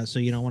 So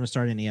you don't want to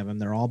start any of them.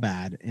 They're all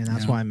bad. And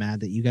that's why I'm mad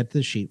that you got to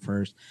the sheet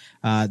first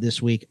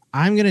this week.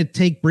 I'm going to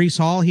take Breece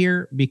Hall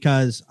here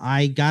because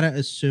I got to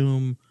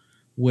assume,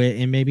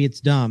 and maybe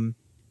it's dumb,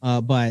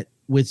 but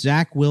with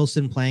Zach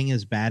Wilson playing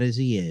as bad as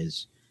he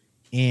is,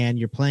 and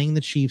you're playing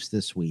the Chiefs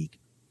this week,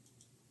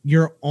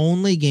 your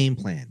only game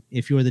plan,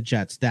 if you're the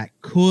Jets, that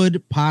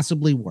could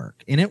possibly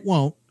work, and it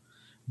won't,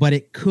 but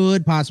it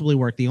could possibly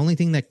work. The only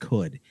thing that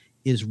could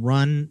is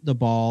run the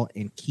ball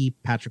and keep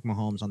Patrick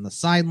Mahomes on the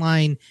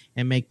sideline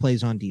and make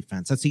plays on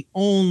defense. That's the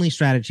only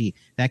strategy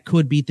that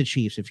could beat the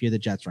Chiefs if you're the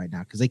Jets right now,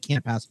 because they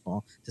can't pass the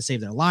ball to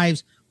save their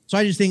lives. So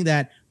I just think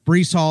that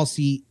Breece Hall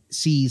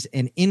sees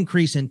an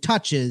increase in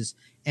touches,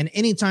 and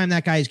anytime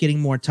that guy is getting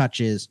more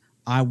touches,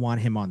 I want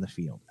him on the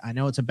field. I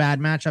know it's a bad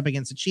matchup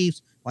against the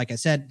Chiefs. Like I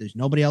said, there's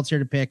nobody else here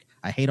to pick.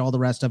 I hate all the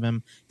rest of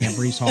them. And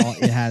Breece Hall,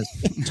 it has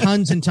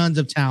tons and tons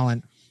of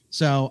talent.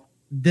 So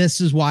this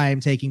is why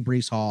I'm taking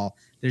Breece Hall.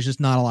 There's just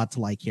not a lot to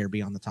like here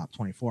beyond the top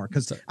 24.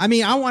 Because, I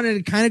mean, I wanted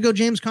to kind of go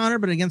James Conner,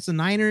 but against the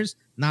Niners,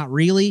 not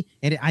really.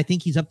 And I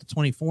think he's up to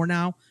 24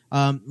 now.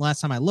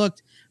 Last time I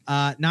looked.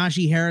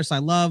 Najee Harris, I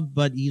love,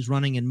 but he's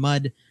running in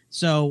mud.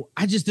 So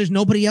there's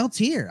nobody else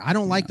here. I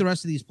don't like the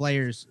rest of these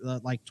players,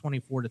 like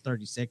 24 to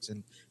 36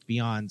 and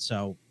beyond.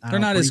 So they're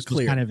not as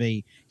clear. Kind of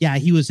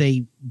he was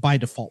a by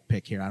default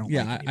pick here.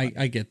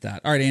 I get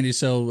that. All right, Andy.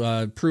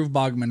 So prove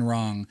Bogman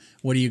wrong.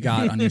 What do you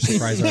got on your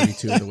surprise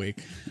RB2 of the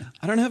week?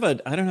 I don't have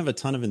a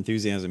ton of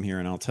enthusiasm here,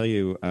 and I'll tell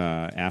you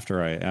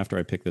after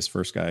I pick this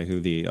first guy,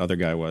 who the other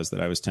guy was that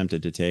I was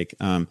tempted to take.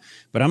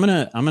 But I'm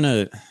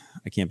gonna.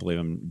 I can't believe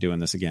I'm doing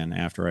this again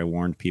after I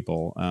warned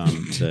people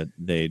that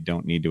they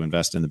don't need to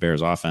invest in the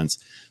Bears offense.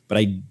 But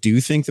I do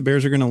think the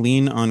Bears are going to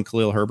lean on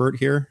Khalil Herbert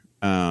here.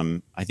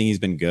 I think he's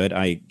been good.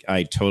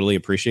 I totally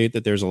appreciate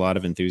that there's a lot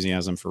of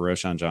enthusiasm for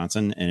Roschon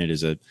Johnson, and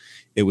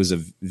it was a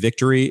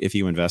victory if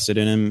you invested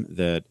in him.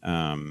 That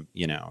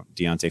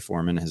Deontay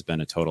Foreman has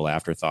been a total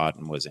afterthought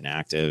and was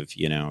inactive,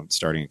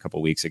 starting a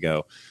couple weeks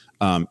ago.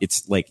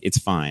 It's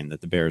fine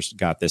that the Bears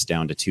got this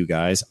down to two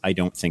guys. I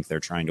don't think they're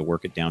trying to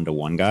work it down to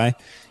one guy.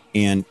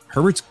 And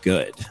Herbert's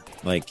good.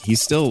 Like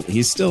he's still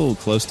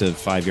close to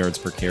 5 yards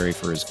per carry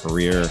for his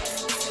career.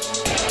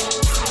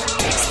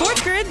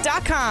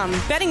 SportsGrid.com.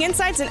 Betting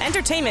insights and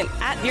entertainment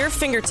at your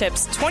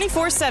fingertips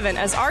 24/7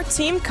 as our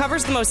team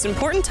covers the most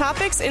important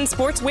topics in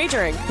sports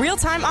wagering.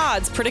 Real-time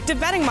odds, predictive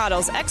betting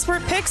models,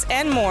 expert picks,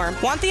 and more.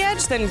 Want the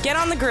edge? Then get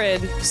on the grid.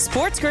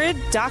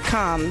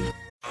 SportsGrid.com.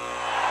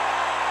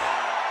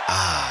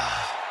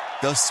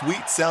 The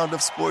sweet sound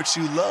of sports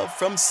you love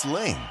from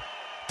Sling.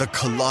 The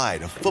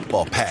collide of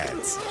football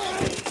pads.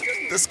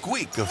 The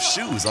squeak of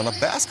shoes on a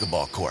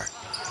basketball court.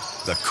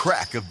 The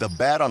crack of the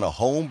bat on a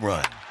home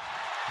run.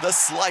 The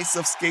slice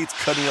of skates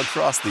cutting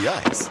across the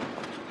ice.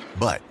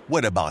 But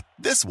what about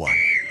this one?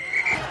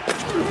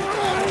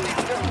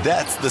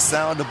 That's the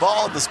sound of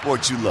all the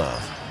sports you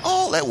love,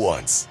 all at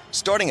once.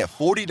 Starting at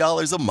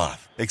 $40 a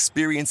month.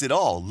 Experience it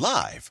all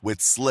live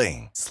with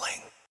Sling.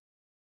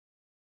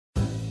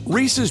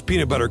 Reese's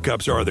peanut butter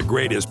cups are the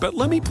greatest, but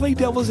let me play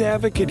devil's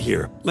advocate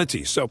here. Let's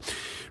see. So,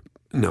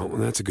 no,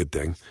 that's a good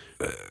thing.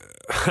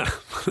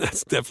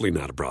 That's definitely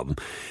not a problem.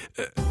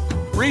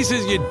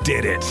 Reese's, you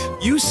did it.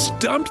 You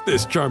stumped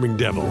this charming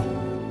devil.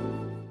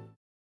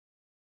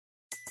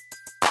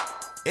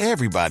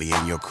 Everybody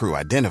in your crew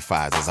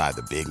identifies as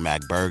either Big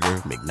Mac Burger,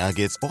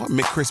 McNuggets, or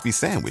McCrispy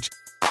Sandwich.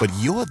 But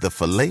you're the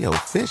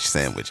Filet-O-Fish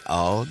Sandwich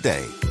all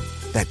day.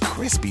 That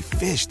crispy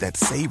fish, that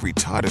savory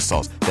tartar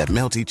sauce, that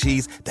melty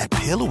cheese, that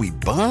pillowy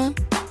bun.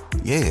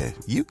 Yeah,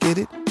 you get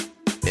it.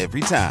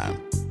 Every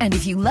time. And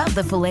if you love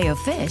the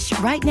Filet-O-Fish,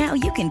 right now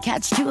you can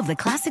catch two of the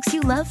classics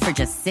you love for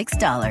just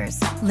 $6.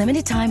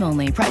 Limited time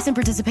only. Price and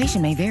participation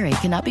may vary.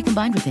 Cannot be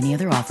combined with any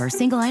other offer.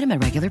 Single item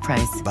at regular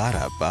price.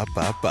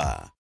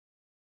 Ba-da-ba-ba-ba.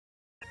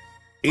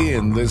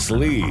 In this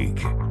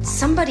league.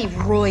 Somebody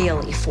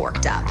royally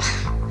forked up.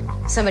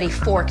 Somebody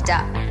forked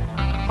up.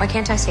 Why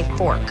can't I say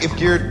fork? If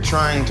you're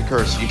trying to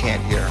curse, you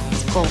can't hear.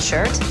 It's full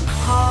shirt.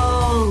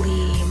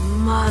 Holy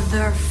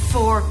mother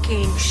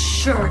forking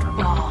shirt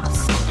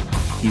balls.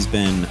 He's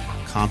been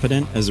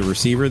competent as a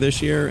receiver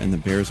this year, and the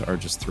Bears are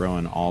just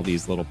throwing all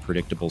these little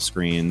predictable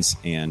screens,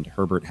 and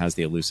Herbert has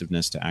the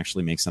elusiveness to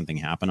actually make something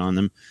happen on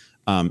them.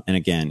 And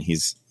again,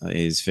 he's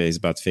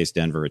about to face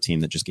Denver, a team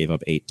that just gave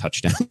up 8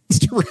 touchdowns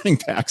to running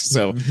backs.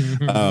 So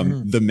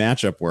the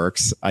matchup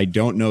works. I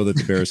don't know that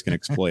the Bears can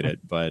exploit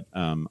it, but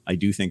I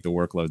do think the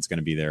workload's going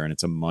to be there, and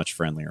it's a much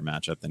friendlier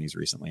matchup than he's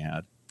recently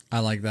had. I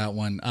like that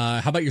one.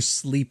 How about your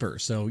sleeper?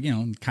 So,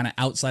 kind of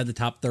outside the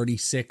top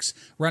 36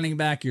 running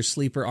back, your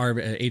sleeper,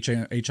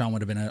 H-on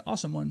would have been an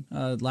awesome one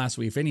last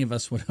week. If any of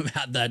us would have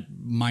had that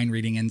mind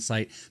reading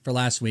insight for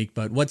last week,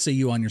 but what say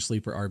you on your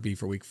sleeper RB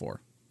for week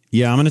 4?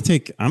 Yeah, I'm gonna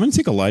take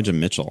Elijah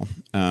Mitchell.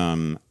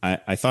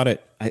 I thought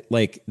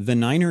the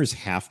Niners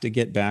have to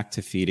get back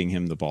to feeding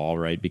him the ball,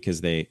 right?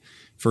 Because they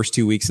first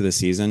 2 weeks of the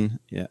season,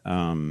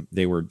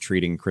 they were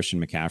treating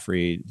Christian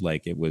McCaffrey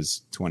like it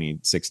was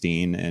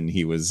 2016 and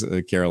he was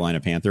a Carolina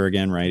Panther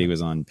again, right? He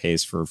was on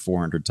pace for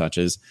 400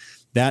 touches.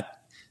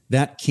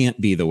 That can't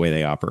be the way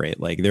they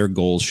operate. Like their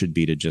goals should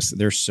be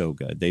they're so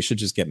good. They should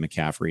just get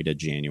McCaffrey to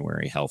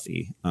January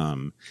healthy.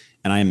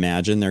 And I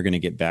imagine they're going to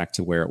get back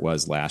to where it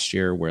was last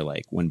year, where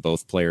like when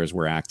both players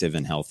were active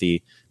and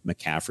healthy,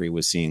 McCaffrey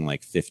was seeing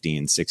like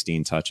 15,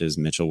 16 touches.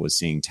 Mitchell was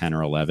seeing 10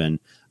 or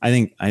 11. I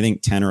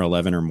think 10 or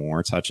 11 or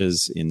more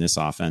touches in this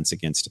offense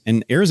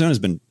and Arizona's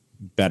been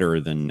better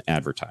than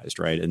advertised,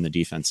 right? And the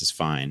defense is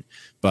fine.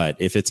 But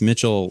if it's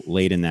Mitchell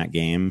late in that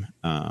game,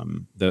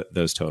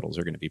 those totals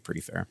are going to be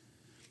pretty fair.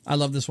 I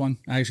love this one.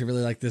 I actually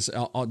really like this,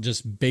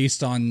 just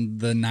based on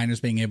the Niners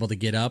being able to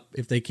get up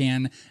if they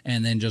can,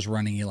 and then just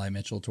running Eli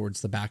Mitchell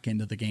towards the back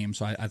end of the game.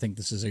 So I think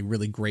this is a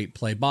really great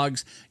play.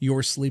 Boggs,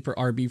 your sleeper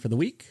RB for the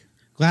week?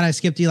 Glad I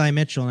skipped Eli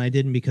Mitchell, and I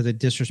didn't because I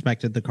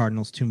disrespected the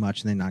Cardinals too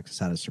much, and they knocked us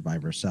out of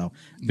Survivor. So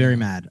very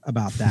mad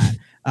about that.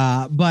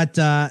 But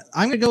I'm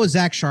going to go with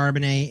Zach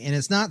Charbonnet, and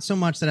it's not so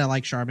much that I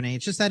like Charbonnet.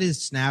 It's just that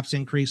his snaps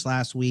increased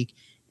last week,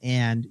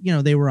 and,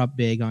 they were up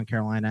big on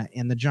Carolina,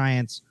 and the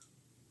Giants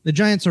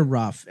are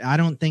rough. I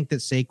don't think that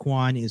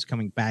Saquon is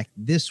coming back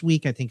this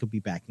week. I think he'll be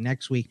back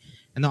next week.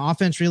 And the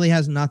offense really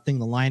has nothing.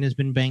 The line has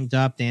been banged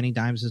up. Danny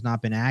Dimes has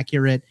not been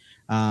accurate.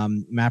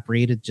 Matt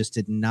Breida just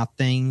did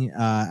nothing.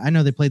 I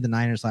know they played the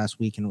Niners last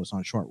week and it was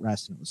on short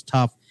rest and it was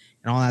tough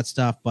and all that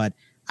stuff. But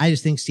I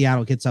just think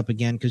Seattle gets up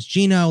again because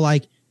Geno,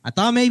 I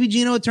thought maybe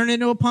Geno would turn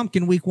into a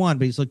pumpkin week 1,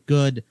 but he's looked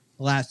good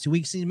the last 2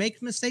 weeks. He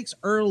makes mistakes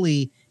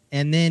early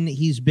and then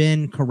he's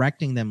been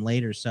correcting them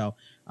later. So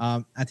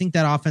I think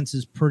that offense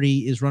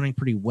is running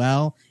pretty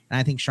well. And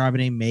I think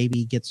Charbonnet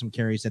maybe gets some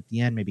carries at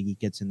the end. Maybe he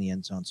gets in the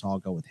end zone. So I'll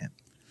go with him.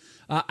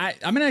 I'm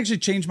going to actually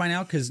change mine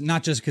out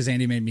not just because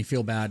Andy made me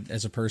feel bad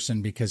as a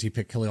person because he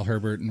picked Khalil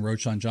Herbert and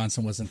Roschon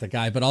Johnson wasn't the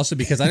guy, but also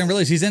because I didn't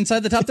realize he's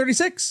inside the top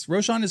 36.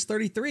 Roschon is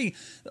 33.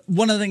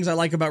 One of the things I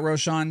like about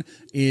Roschon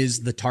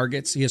is the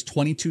targets. He has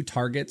 22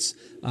 targets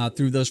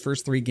through those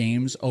first 3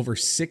 games. Over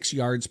 6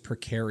 yards per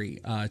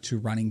carry to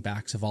running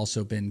backs have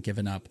also been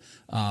given up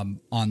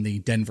on the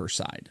Denver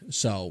side.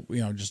 So,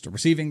 just a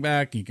receiving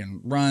back, you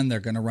can run. They're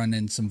going to run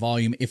in some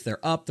volume if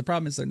they're up. The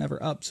problem is they're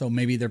never up, so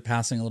maybe they're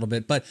passing a little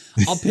bit. But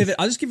I'll pivot.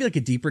 I'll just give you a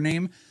deeper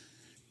name.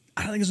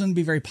 I don't think it's going to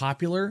be very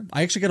popular.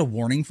 I actually got a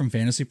warning from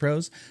Fantasy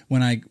Pros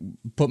when I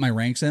put my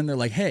ranks in. They're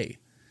like, hey,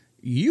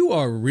 you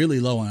are really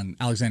low on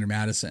Alexander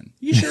Mattison.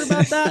 You sure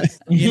about that?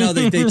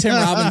 They Tim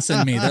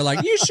Robinson me. They're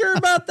like, you sure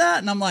about that?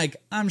 And I'm like,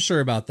 I'm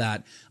sure about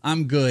that.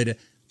 I'm good.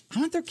 I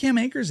want their Cam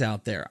Akers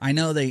out there. I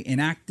know they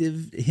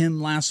inactive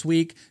him last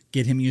week,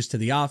 get him used to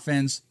the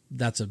offense.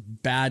 That's a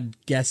bad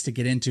guess to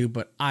get into,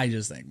 but I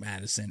just think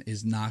Madison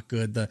is not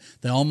good. The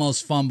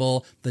almost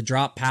fumble, the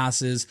drop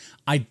passes.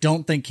 I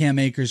don't think Cam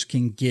Akers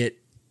can get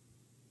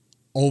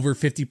over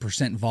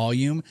 50%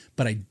 volume,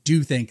 but I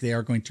do think they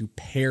are going to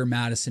pair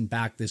Madison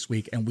back this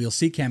week, and we'll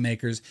see Cam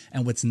Akers.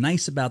 And what's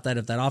nice about that,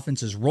 if that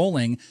offense is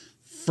rolling,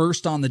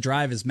 first on the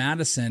drive is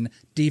Madison.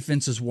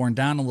 Defense is worn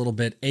down a little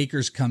bit.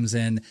 Akers comes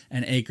in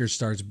and Akers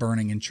starts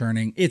burning and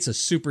churning. It's a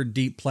super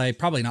deep play.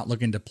 Probably not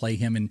looking to play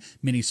him in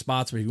many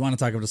spots, but if you want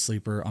to talk about a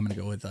sleeper, I'm going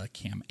to go with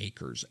Cam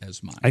Akers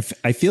as mine. I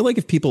feel like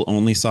if people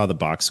only saw the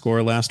box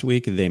score last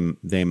week,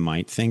 they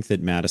might think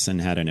that Madison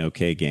had an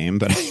okay game,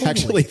 but I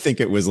actually think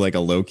it was like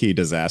a low-key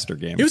disaster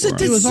game. It was a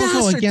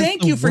disaster.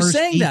 Thank you for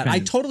saying defense. That. I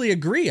totally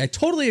agree.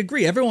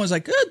 Everyone was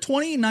like,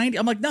 20-90.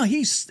 I'm like, no,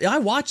 I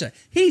watch it.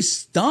 He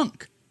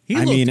stunk.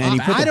 And he put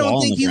the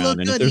ball on the ground.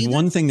 And if there's either.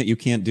 one thing that you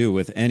can't do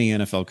with any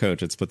NFL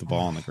coach, it's put the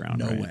ball on the ground.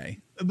 No right? way.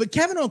 But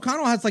Kevin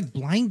O'Connell has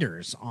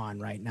blinders on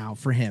right now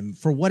for him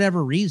for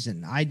whatever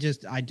reason. I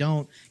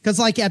don't, because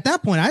at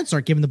that point I'd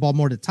start giving the ball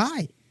more to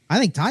Ty. I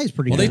think Ty is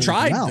pretty good. Well, they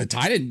tried. The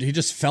Ty didn't. He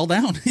just fell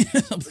down. He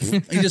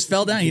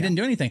didn't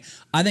do anything.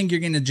 I think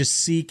you're going to just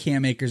see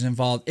Cam Akers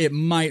involved. It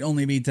might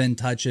only be 10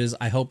 touches.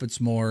 I hope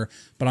it's more,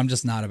 but I'm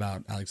just not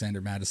about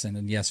Alexander Mattison.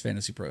 And yes,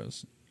 Fantasy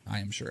Pros, I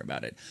am sure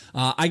about it.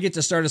 I get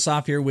to start us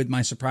off here with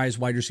my surprise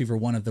wide receiver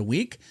 1 of the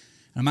week.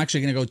 I'm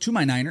actually going to go to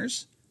my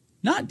Niners,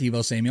 not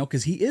Deebo Samuel,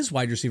 because he is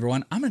wide receiver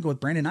 1. I'm going to go with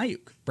Brandon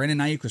Ayuk. Brandon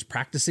Ayuk was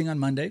practicing on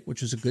Monday,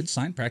 which was a good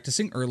sign,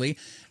 practicing early.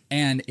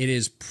 And it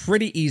is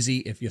pretty easy.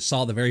 If you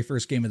saw the very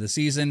first game of the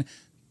season,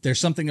 there's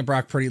something that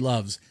Brock Purdy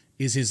loves,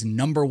 is his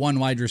number 1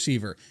 wide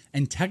receiver.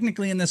 And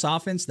technically in this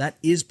offense, that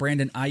is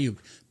Brandon Ayuk.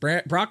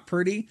 Brock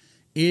Purdy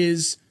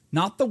is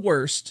not the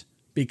worst,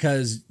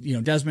 because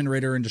Desmond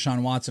Ridder and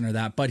Deshaun Watson are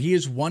that, but he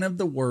is one of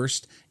the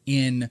worst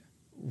in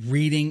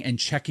reading and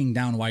checking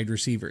down wide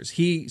receivers.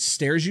 He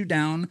stares you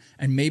down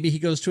and maybe he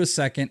goes to a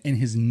second, and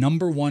his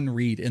number 1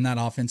 read in that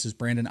offense is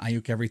Brandon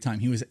Ayuk every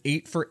time. He was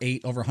 8 for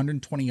 8, over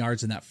 120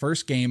 yards in that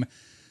first game.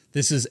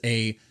 This is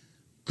a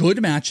good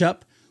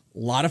matchup. A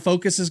lot of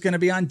focus is going to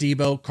be on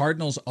Deebo.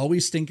 Cardinals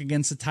always stink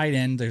against the tight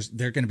end.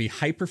 They're going to be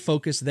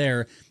hyper-focused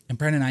there. And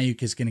Brandon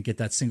Ayuk is going to get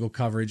that single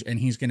coverage, and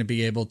he's going to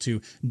be able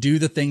to do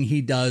the thing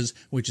he does,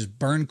 which is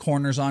burn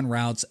corners on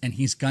routes, and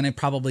he's going to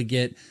probably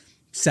get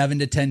 7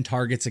 to 10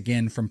 targets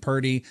again from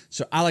Purdy.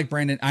 So I like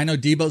Brandon. I know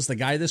Deebo's the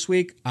guy this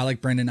week. I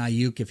like Brandon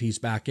Ayuk if he's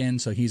back in.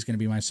 So he's going to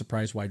be my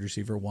surprise wide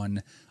receiver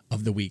 1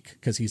 of the week,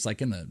 because he's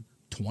in the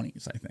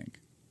 20s, I think.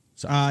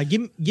 So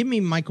give me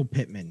Michael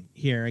Pittman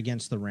here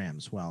against the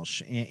Rams,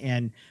 Welsh.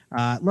 And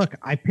look,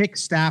 I picked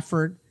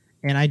Stafford,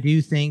 and I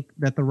do think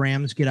that the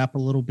Rams get up a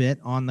little bit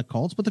on the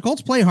Colts, but the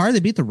Colts play hard. They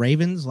beat the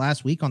Ravens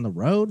last week on the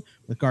road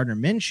with Gardner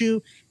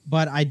Minshew.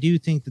 But I do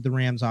think that the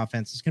Rams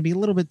offense is going to be a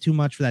little bit too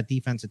much for that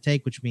defense to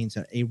take, which means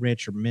that a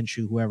Rich or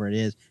Minshew, whoever it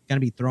is, going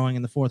to be throwing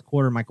in the fourth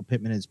quarter. Michael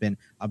Pittman has been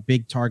a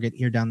big target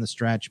here down the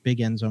stretch, big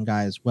end zone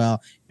guy as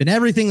well. Been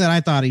everything that I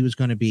thought he was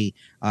going to be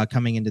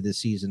coming into this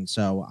season.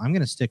 So I'm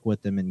going to stick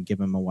with him and give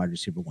him a wide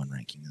receiver 1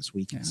 ranking this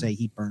week and say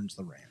he burns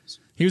the Rams.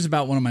 He was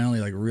about one of my only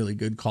really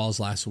good calls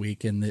last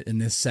week. In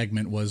this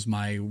segment was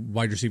my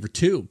wide receiver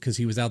 2, because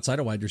he was outside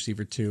of wide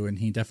receiver 2, and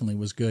he definitely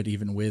was good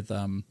even with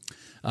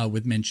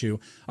Minshew.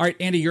 All right,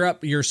 Andy, you're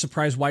up. Your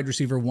surprise wide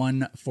receiver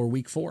 1 for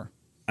week 4.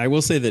 I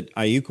will say that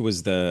Ayuk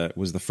was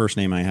the first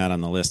name I had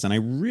on the list, and I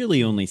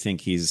really only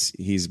think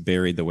he's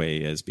buried the way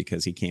he is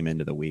because he came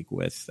into the week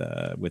with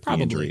the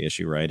injury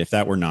issue, right? If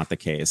that were not the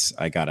case,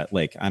 I got it.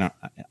 Like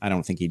I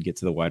don't think he'd get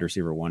to the wide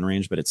receiver 1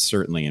 range, but it's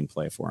certainly in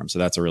play for him. So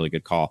that's a really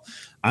good call.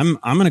 I'm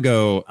gonna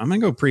go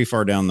pretty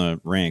far down the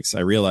ranks.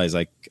 I realize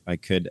I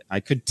could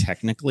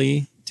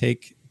technically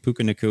take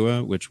Puka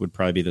Nacua, which would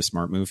probably be the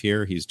smart move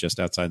here. He's just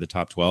outside the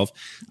top 12.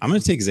 I'm going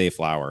to take Zay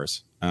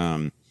Flowers.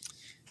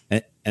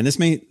 And this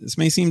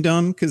may seem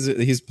dumb because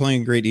he's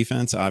playing great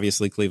defense.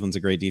 Obviously, Cleveland's a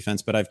great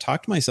defense, but I've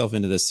talked myself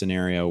into this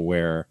scenario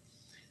where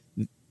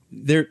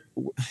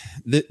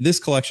this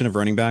collection of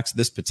running backs,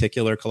 this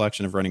particular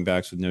collection of running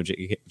backs with no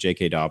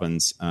J.K.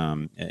 Dobbins,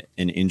 an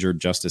injured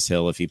Justice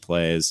Hill if he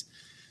plays,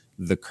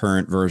 the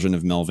current version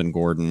of Melvin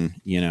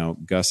Gordon,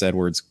 Gus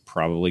Edwards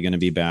probably going to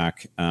be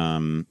back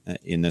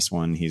in this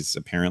one. He's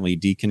apparently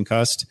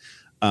deconcussed.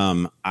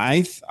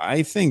 I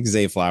think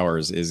Zay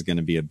Flowers is going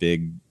to be a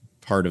big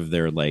part of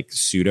their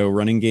pseudo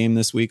running game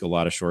this week. A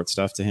lot of short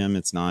stuff to him.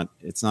 It's not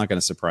going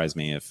to surprise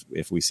me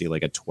if we see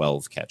a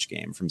 12 catch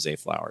game from Zay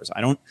Flowers.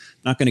 I'm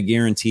not going to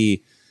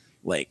guarantee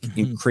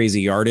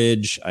crazy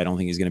yardage. I don't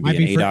think he's going to be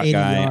an ADOT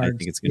guy. Yards. I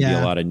think it's going to be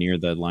a lot of near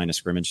the line of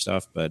scrimmage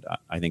stuff, but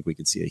I think we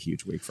could see a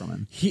huge week from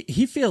him.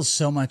 He feels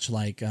so much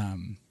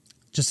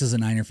just as a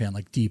Niner fan,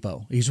 like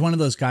Depot. He's one of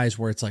those guys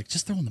where it's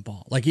just throwing the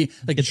ball.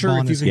 Sure,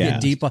 if you can get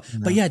Depot.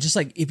 But just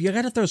if you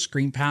got to throw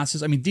screen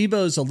passes, I mean,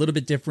 Debo's a little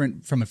bit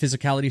different from a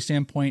physicality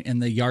standpoint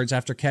and the yards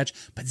after catch,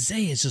 but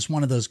Zay is just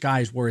one of those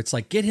guys where it's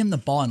get him the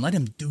ball and let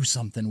him do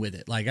something with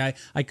it.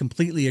 I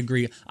completely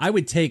agree. I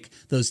would take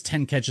those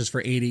 10 catches for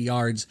 80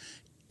 yards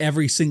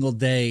every single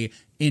day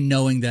in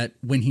knowing that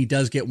when he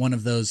does get one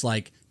of those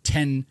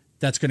 10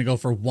 that's going to go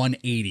for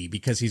 180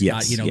 because he's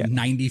got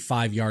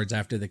 95 yards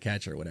after the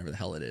catch or whatever the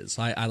hell it is.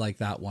 I like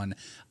that one.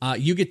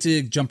 You get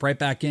to jump right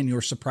back in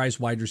your surprise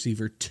wide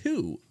receiver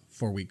 2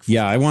 for week 4.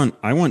 Yeah, I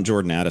want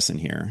Jordan Addison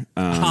here.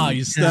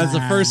 That's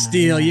the first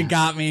steal. You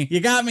got me,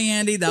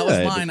 Andy. That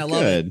was mine. I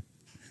love it.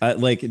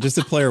 Just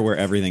a player where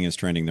everything is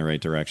trending the right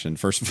direction.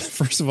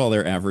 First of all,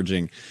 they're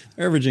averaging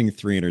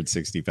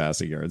 360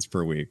 passing yards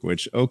per week,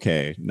 which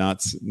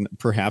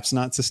perhaps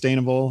not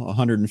sustainable.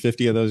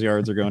 150 of those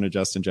yards are going to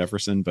Justin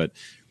Jefferson, but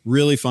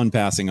really fun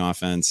passing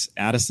offense.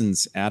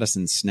 Addison's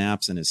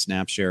snaps and his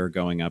snap share are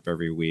going up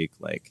every week.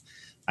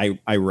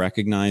 I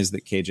recognize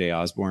that KJ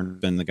Osborne has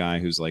been the guy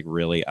who's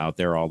really out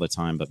there all the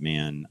time, but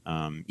man,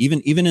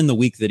 even in the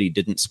week that he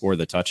didn't score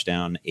the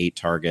touchdown, 8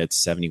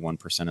 targets,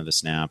 71% of the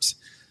snaps.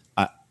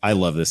 I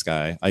love this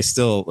guy. I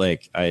still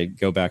I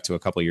go back to a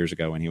couple of years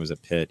ago when he was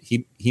at Pitt.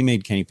 He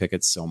made Kenny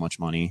Pickett so much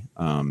money.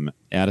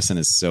 Addison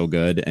is so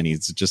good, and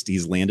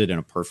he's landed in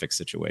a perfect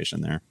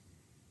situation there.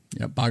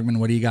 Yeah, Bogman,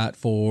 what do you got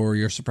for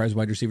your surprise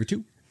wide receiver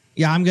 2?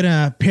 Yeah, I'm going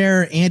to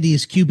pair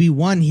Andy's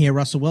QB1 here,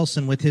 Russell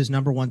Wilson, with his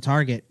number 1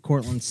 target,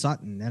 Cortland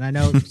Sutton. And I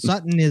know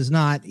Sutton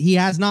he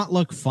has not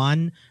looked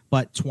fun,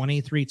 but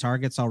 23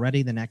 targets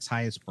already. The next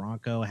highest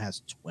Bronco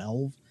has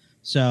 12.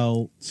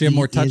 So you have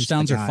more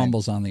touchdowns or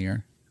fumbles on the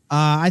year?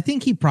 I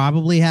think he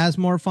probably has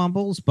more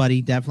fumbles, but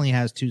he definitely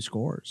has 2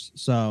 scores.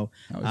 So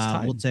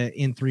we'll take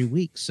in 3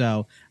 weeks.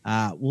 So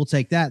we'll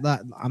take that.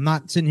 I'm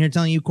not sitting here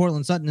telling you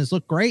Cortland Sutton has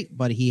looked great,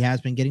 but he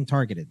has been getting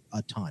targeted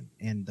a ton,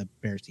 and the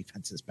Bears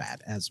defense is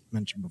bad, as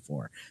mentioned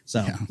before.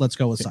 So let's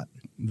go with Sutton.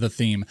 The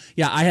theme.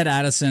 Yeah, I had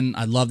Addison.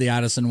 I love the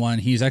Addison one.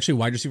 He's actually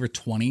wide receiver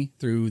 20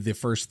 through the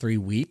first 3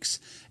 weeks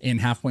in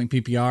half-point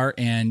PPR.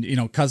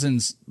 And,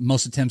 Cousins,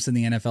 most attempts in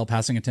the NFL,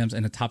 passing attempts,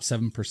 and a top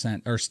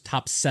 7% or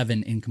top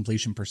 7 in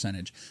completion percentage.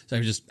 So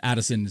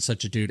Addison is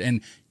such a dude.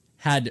 And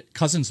had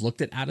Cousins looked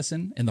at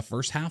Addison in the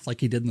first half like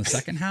he did in the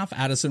second half,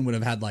 Addison would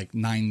have had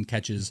 9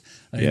 catches,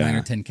 9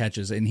 or 10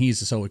 catches, and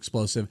he's so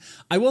explosive.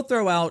 I will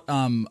throw out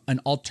an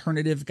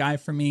alternative guy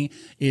for me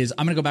is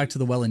I'm going to go back to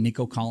the well and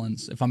Nico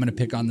Collins. If I'm going to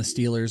pick on the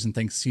Steelers and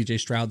think CJ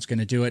Stroud's going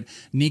to do it,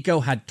 Nico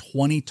had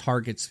 20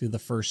 targets through the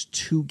first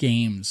 2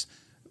 games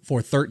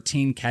for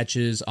 13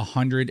 catches,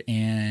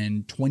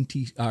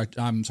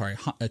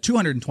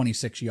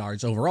 226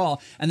 yards overall,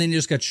 and then he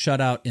just got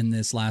shut out in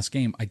this last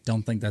game. I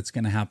don't think that's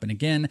going to happen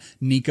again.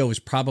 Nico is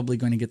probably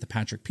going to get the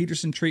Patrick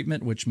Peterson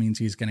treatment, which means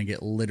he's going to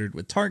get littered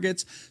with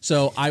targets.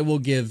 So I will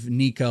give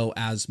Nico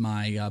as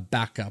my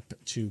backup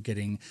to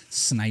getting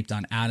sniped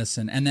on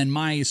Addison. And then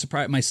my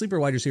sleeper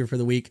wide receiver for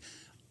the week,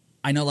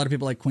 I know a lot of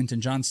people like Quentin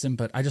Johnston,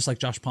 but I just like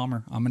Josh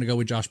Palmer. I'm going to go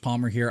with Josh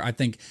Palmer here. I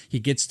think he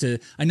gets to,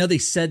 I know they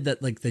said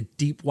that like the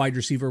deep wide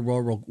receiver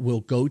role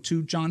will go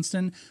to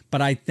Johnston,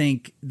 but I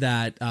think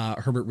that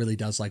Herbert really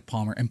does like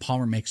Palmer, and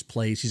Palmer makes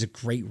plays. He's a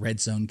great red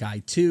zone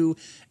guy too.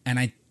 And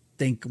I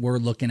think we're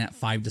looking at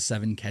 5 to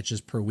 7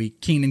 catches per week.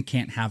 Keenan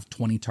can't have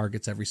 20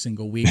 targets every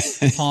single week.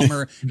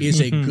 Palmer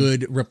is a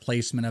good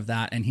replacement of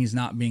that, and he's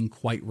not being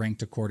quite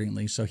ranked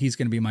accordingly. So he's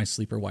going to be my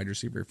sleeper wide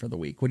receiver for the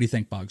week. What do you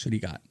think, Boggs? Who do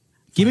you got?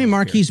 Give me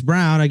Marquise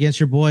Brown against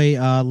your boy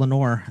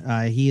Lenore.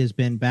 He has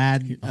been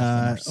bad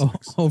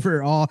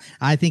overall.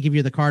 I think if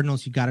you're the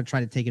Cardinals, you got to try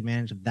to take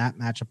advantage of that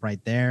matchup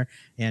right there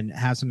and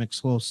have some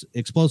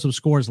explosive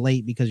scores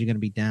late because you're going to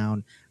be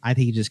down. I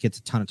think he just gets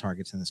a ton of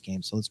targets in this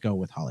game. So let's go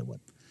with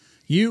Hollywood.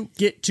 You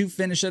get to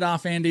finish it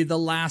off, Andy. The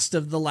last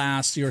of the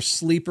last, your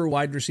sleeper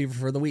wide receiver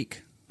for the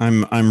week.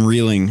 I'm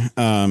reeling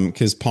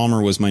because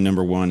Palmer was my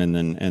number one, and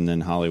then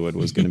Hollywood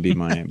was going to be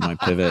my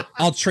pivot.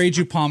 I'll trade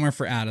you Palmer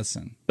for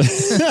Addison.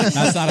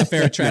 That's not a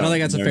fair trade. I don't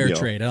think that's a fair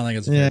trade. I don't think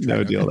it's a fair trade.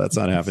 No deal. That's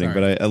not happening.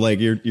 Sorry. But I like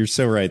you're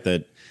so right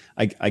that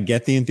I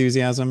get the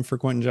enthusiasm for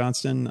Quentin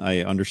Johnston.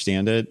 I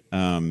understand it.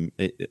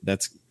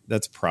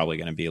 That's probably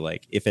going to be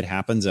like, if it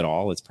happens at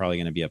all, it's probably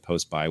going to be a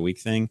post bye week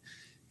thing.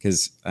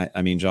 Because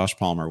I mean, Josh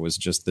Palmer was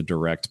just the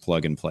direct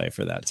plug and play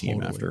for that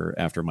team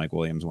after Mike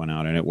Williams went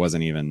out, and it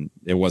wasn't. And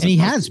he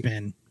has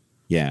been.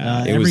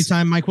 Yeah, every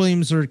time Mike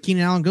Williams or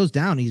Keenan Allen goes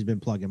down, he's been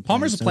plug and play.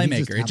 Palmer's a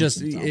playmaker.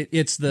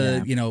 It's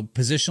the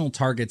positional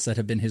targets that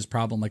have been his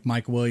problem. Like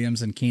Mike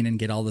Williams and Keenan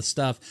get all the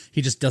stuff.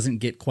 He just doesn't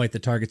get quite the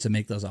targets to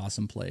make those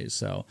awesome plays.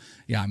 So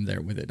yeah, I'm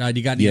there with it.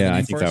 You got any other name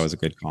I think that was a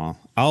good call.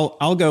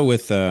 I'll go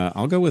with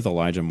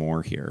Elijah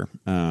Moore here.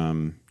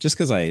 Just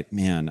because I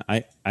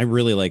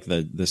really like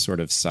the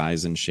sort of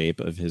size and shape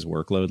of his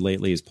workload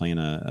lately. He's playing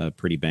a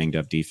pretty banged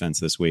up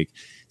defense this week.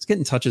 He's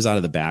getting touches out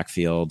of the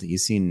backfield.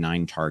 He's seen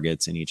 9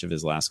 targets in each of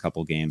his last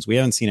couple games. We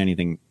haven't seen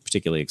anything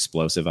particularly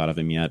explosive out of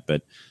him yet,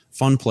 but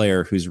fun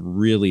player who's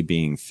really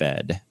being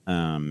fed.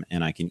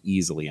 And I can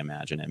easily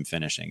imagine him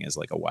finishing as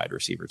like a wide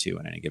receiver too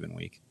in any given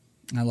week.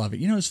 I love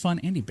it. You know, it's fun.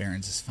 Andy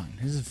Behrens is fun.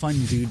 He's a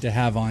fun dude to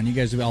have on. You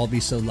guys would all be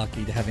so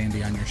lucky to have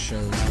Andy on your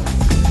shows.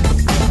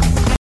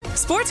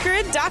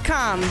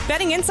 SportsGrid.com.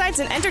 Betting insights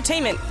and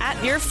entertainment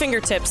at your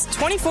fingertips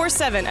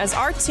 24/7 as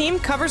our team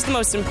covers the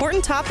most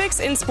important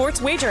topics in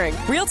sports wagering.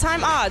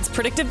 Real-time odds,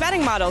 predictive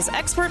betting models,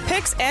 expert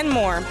picks, and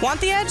more.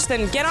 Want the edge?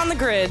 Then get on the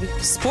grid.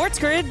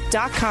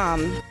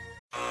 SportsGrid.com.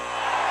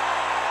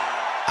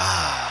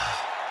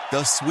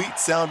 The sweet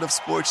sound of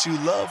sports you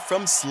love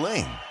from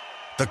Sling.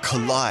 The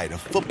collide of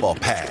football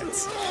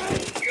pads.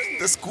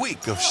 The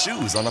squeak of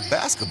shoes on a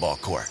basketball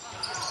court.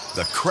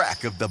 The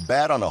crack of the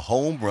bat on a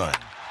home run.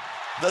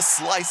 The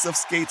slice of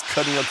skates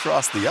cutting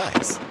across the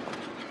ice.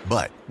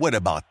 But what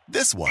about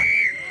this one?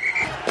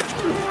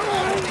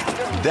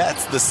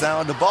 That's the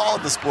sound of all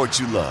the sports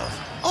you love,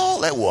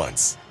 all at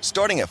once.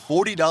 Starting at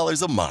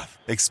 $40 a month.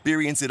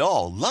 Experience it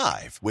all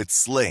live with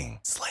Sling.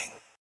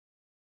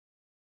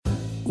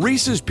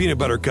 Reese's peanut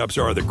butter cups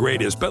are the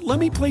greatest, but let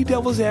me play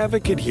devil's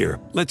advocate here.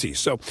 Let's see.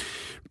 So,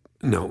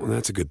 no,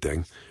 that's a good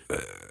thing.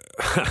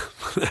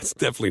 That's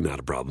definitely not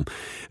a problem.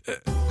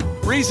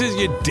 Reese's,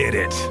 you did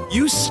it.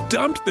 You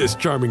stumped this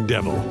charming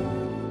devil.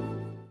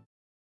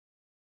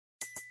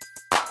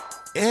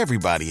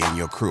 Everybody in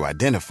your crew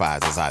identifies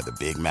as either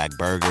Big Mac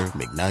Burger,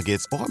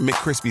 McNuggets, or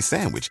McCrispy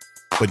Sandwich.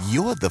 But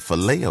you're the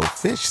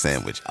Filet-O-Fish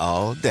Sandwich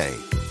all day.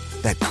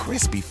 That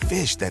crispy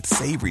fish, that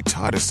savory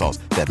tartar sauce,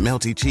 that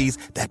melty cheese,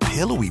 that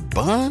pillowy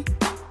bun.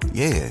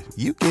 Yeah,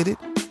 you get it.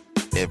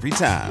 Every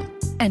time.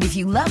 And if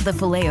you love the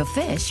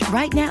Filet-O-Fish,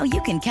 right now you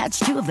can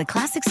catch 2 of the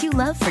classics you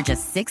love for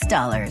just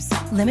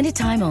 $6. Limited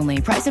time only.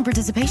 Price and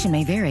participation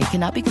may vary.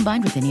 Cannot be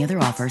combined with any other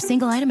offer.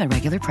 Single item at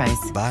regular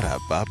price.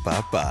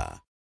 Ba-da-ba-ba-ba.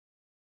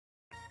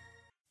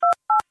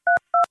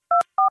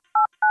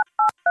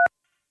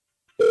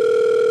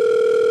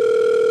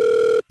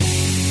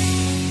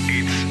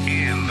 It's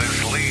In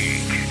This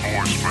League.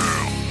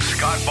 Voicemail.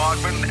 Scott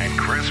Bogman and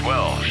Chris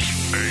Welsh.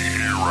 Hey,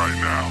 here right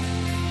now.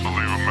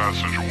 Leave a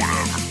message or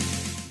whatever.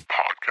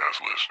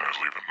 Podcast listeners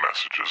leaving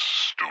messages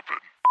stupid.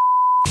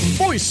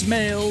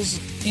 Voicemails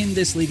in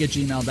this league at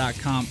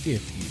gmail.com.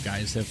 If you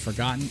guys have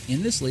forgotten,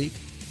 in this league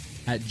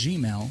at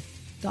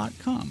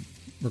gmail.com.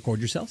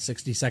 Record yourself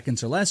 60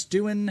 seconds or less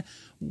doing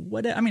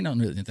what I mean, don't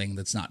do anything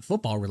that's not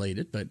football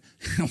related, but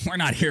we're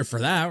not here for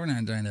that. We're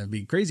not trying to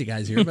be crazy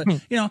guys here, but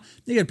you got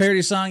a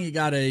parody song, you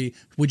got a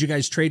would you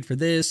guys trade for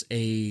this,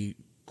 a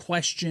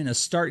question, a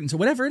start, and so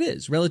whatever it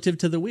is relative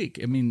to the week.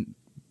 I mean,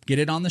 get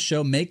it on the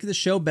show, make the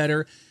show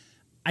better.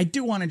 I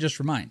do want to just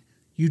remind,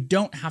 you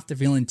don't have to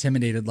feel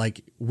intimidated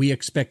like we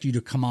expect you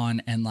to come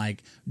on and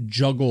like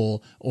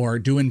juggle or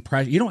do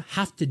impression. You don't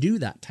have to do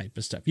that type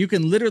of stuff. You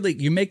can literally,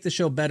 you make the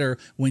show better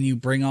when you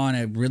bring on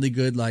a really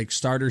good like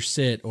starter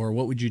sit or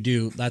what would you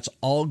do. That's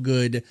all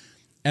good.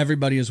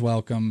 Everybody is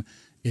welcome.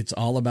 It's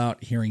all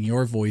about hearing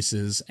your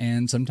voices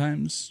and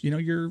sometimes,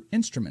 your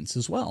instruments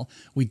as well.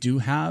 We do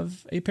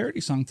have a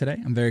parody song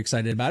today. I'm very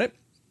excited about it.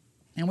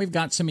 And we've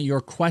got some of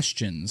your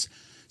questions.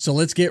 So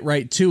let's get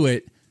right to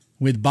it.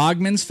 with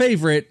Bogman's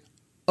favorite,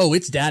 Oh,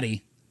 It's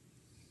Daddy.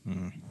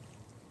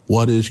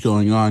 What is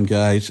going on,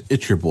 guys?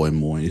 It's your boy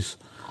Moise.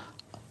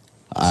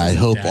 I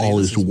hope Daddy, all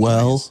this is is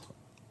well.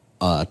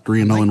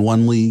 3-0 in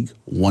one league,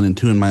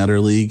 1-2 in my other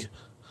league.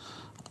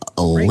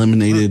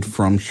 Eliminated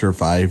from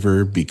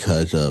Survivor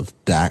because of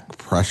Dak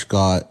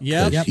Prescott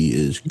because he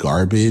is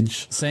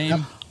garbage.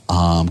 Same.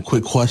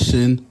 Quick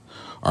question.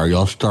 Are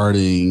y'all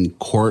starting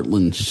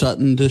Cortland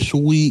Sutton this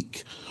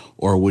week,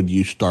 or would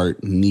you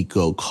start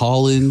Nico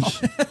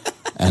Collins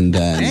and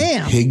then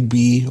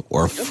Higbee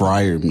or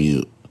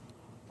Freiermuth?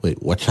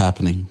 Wait, what's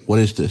happening? What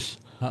is this?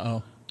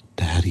 Uh-oh.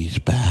 Daddy's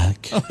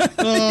back. And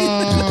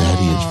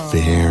Daddy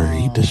is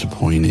very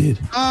disappointed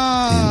in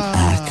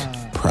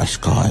Dak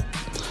Prescott.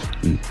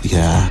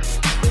 Yeah.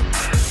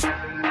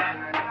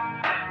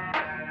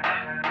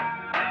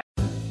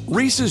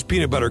 Reese's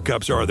peanut butter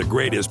cups are the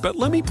greatest, but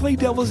let me play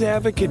devil's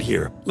advocate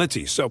here. Let's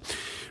see. So,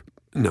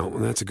 no,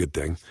 that's a good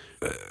thing.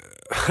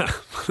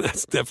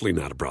 That's definitely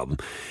not a problem.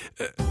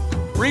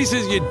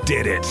 Reese's, you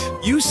did it.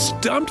 You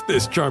stumped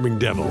this charming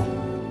devil.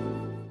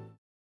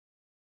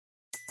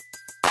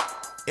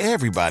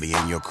 Everybody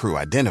in your crew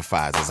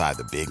identifies as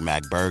either Big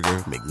Mac Burger,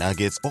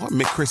 McNuggets, or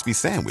McCrispy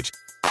Sandwich.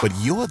 But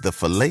you're the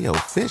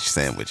Filet-O-Fish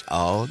Sandwich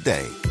all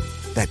day.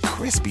 That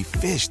crispy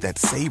fish, that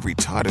savory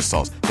tartar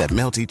sauce, that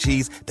melty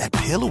cheese, that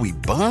pillowy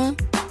bun.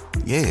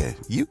 Yeah,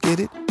 you get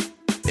it.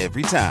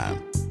 Every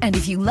time. And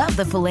if you love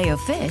the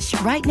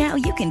Filet-O-Fish, right now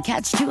you can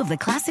catch 2 of the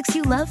classics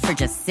you love for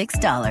just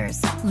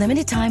 $6.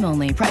 Limited time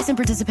only. Price and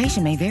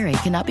participation may vary.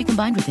 Cannot be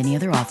combined with any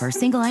other offer.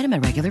 Single item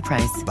at regular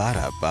price.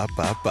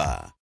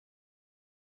 Ba-da-ba-ba-ba.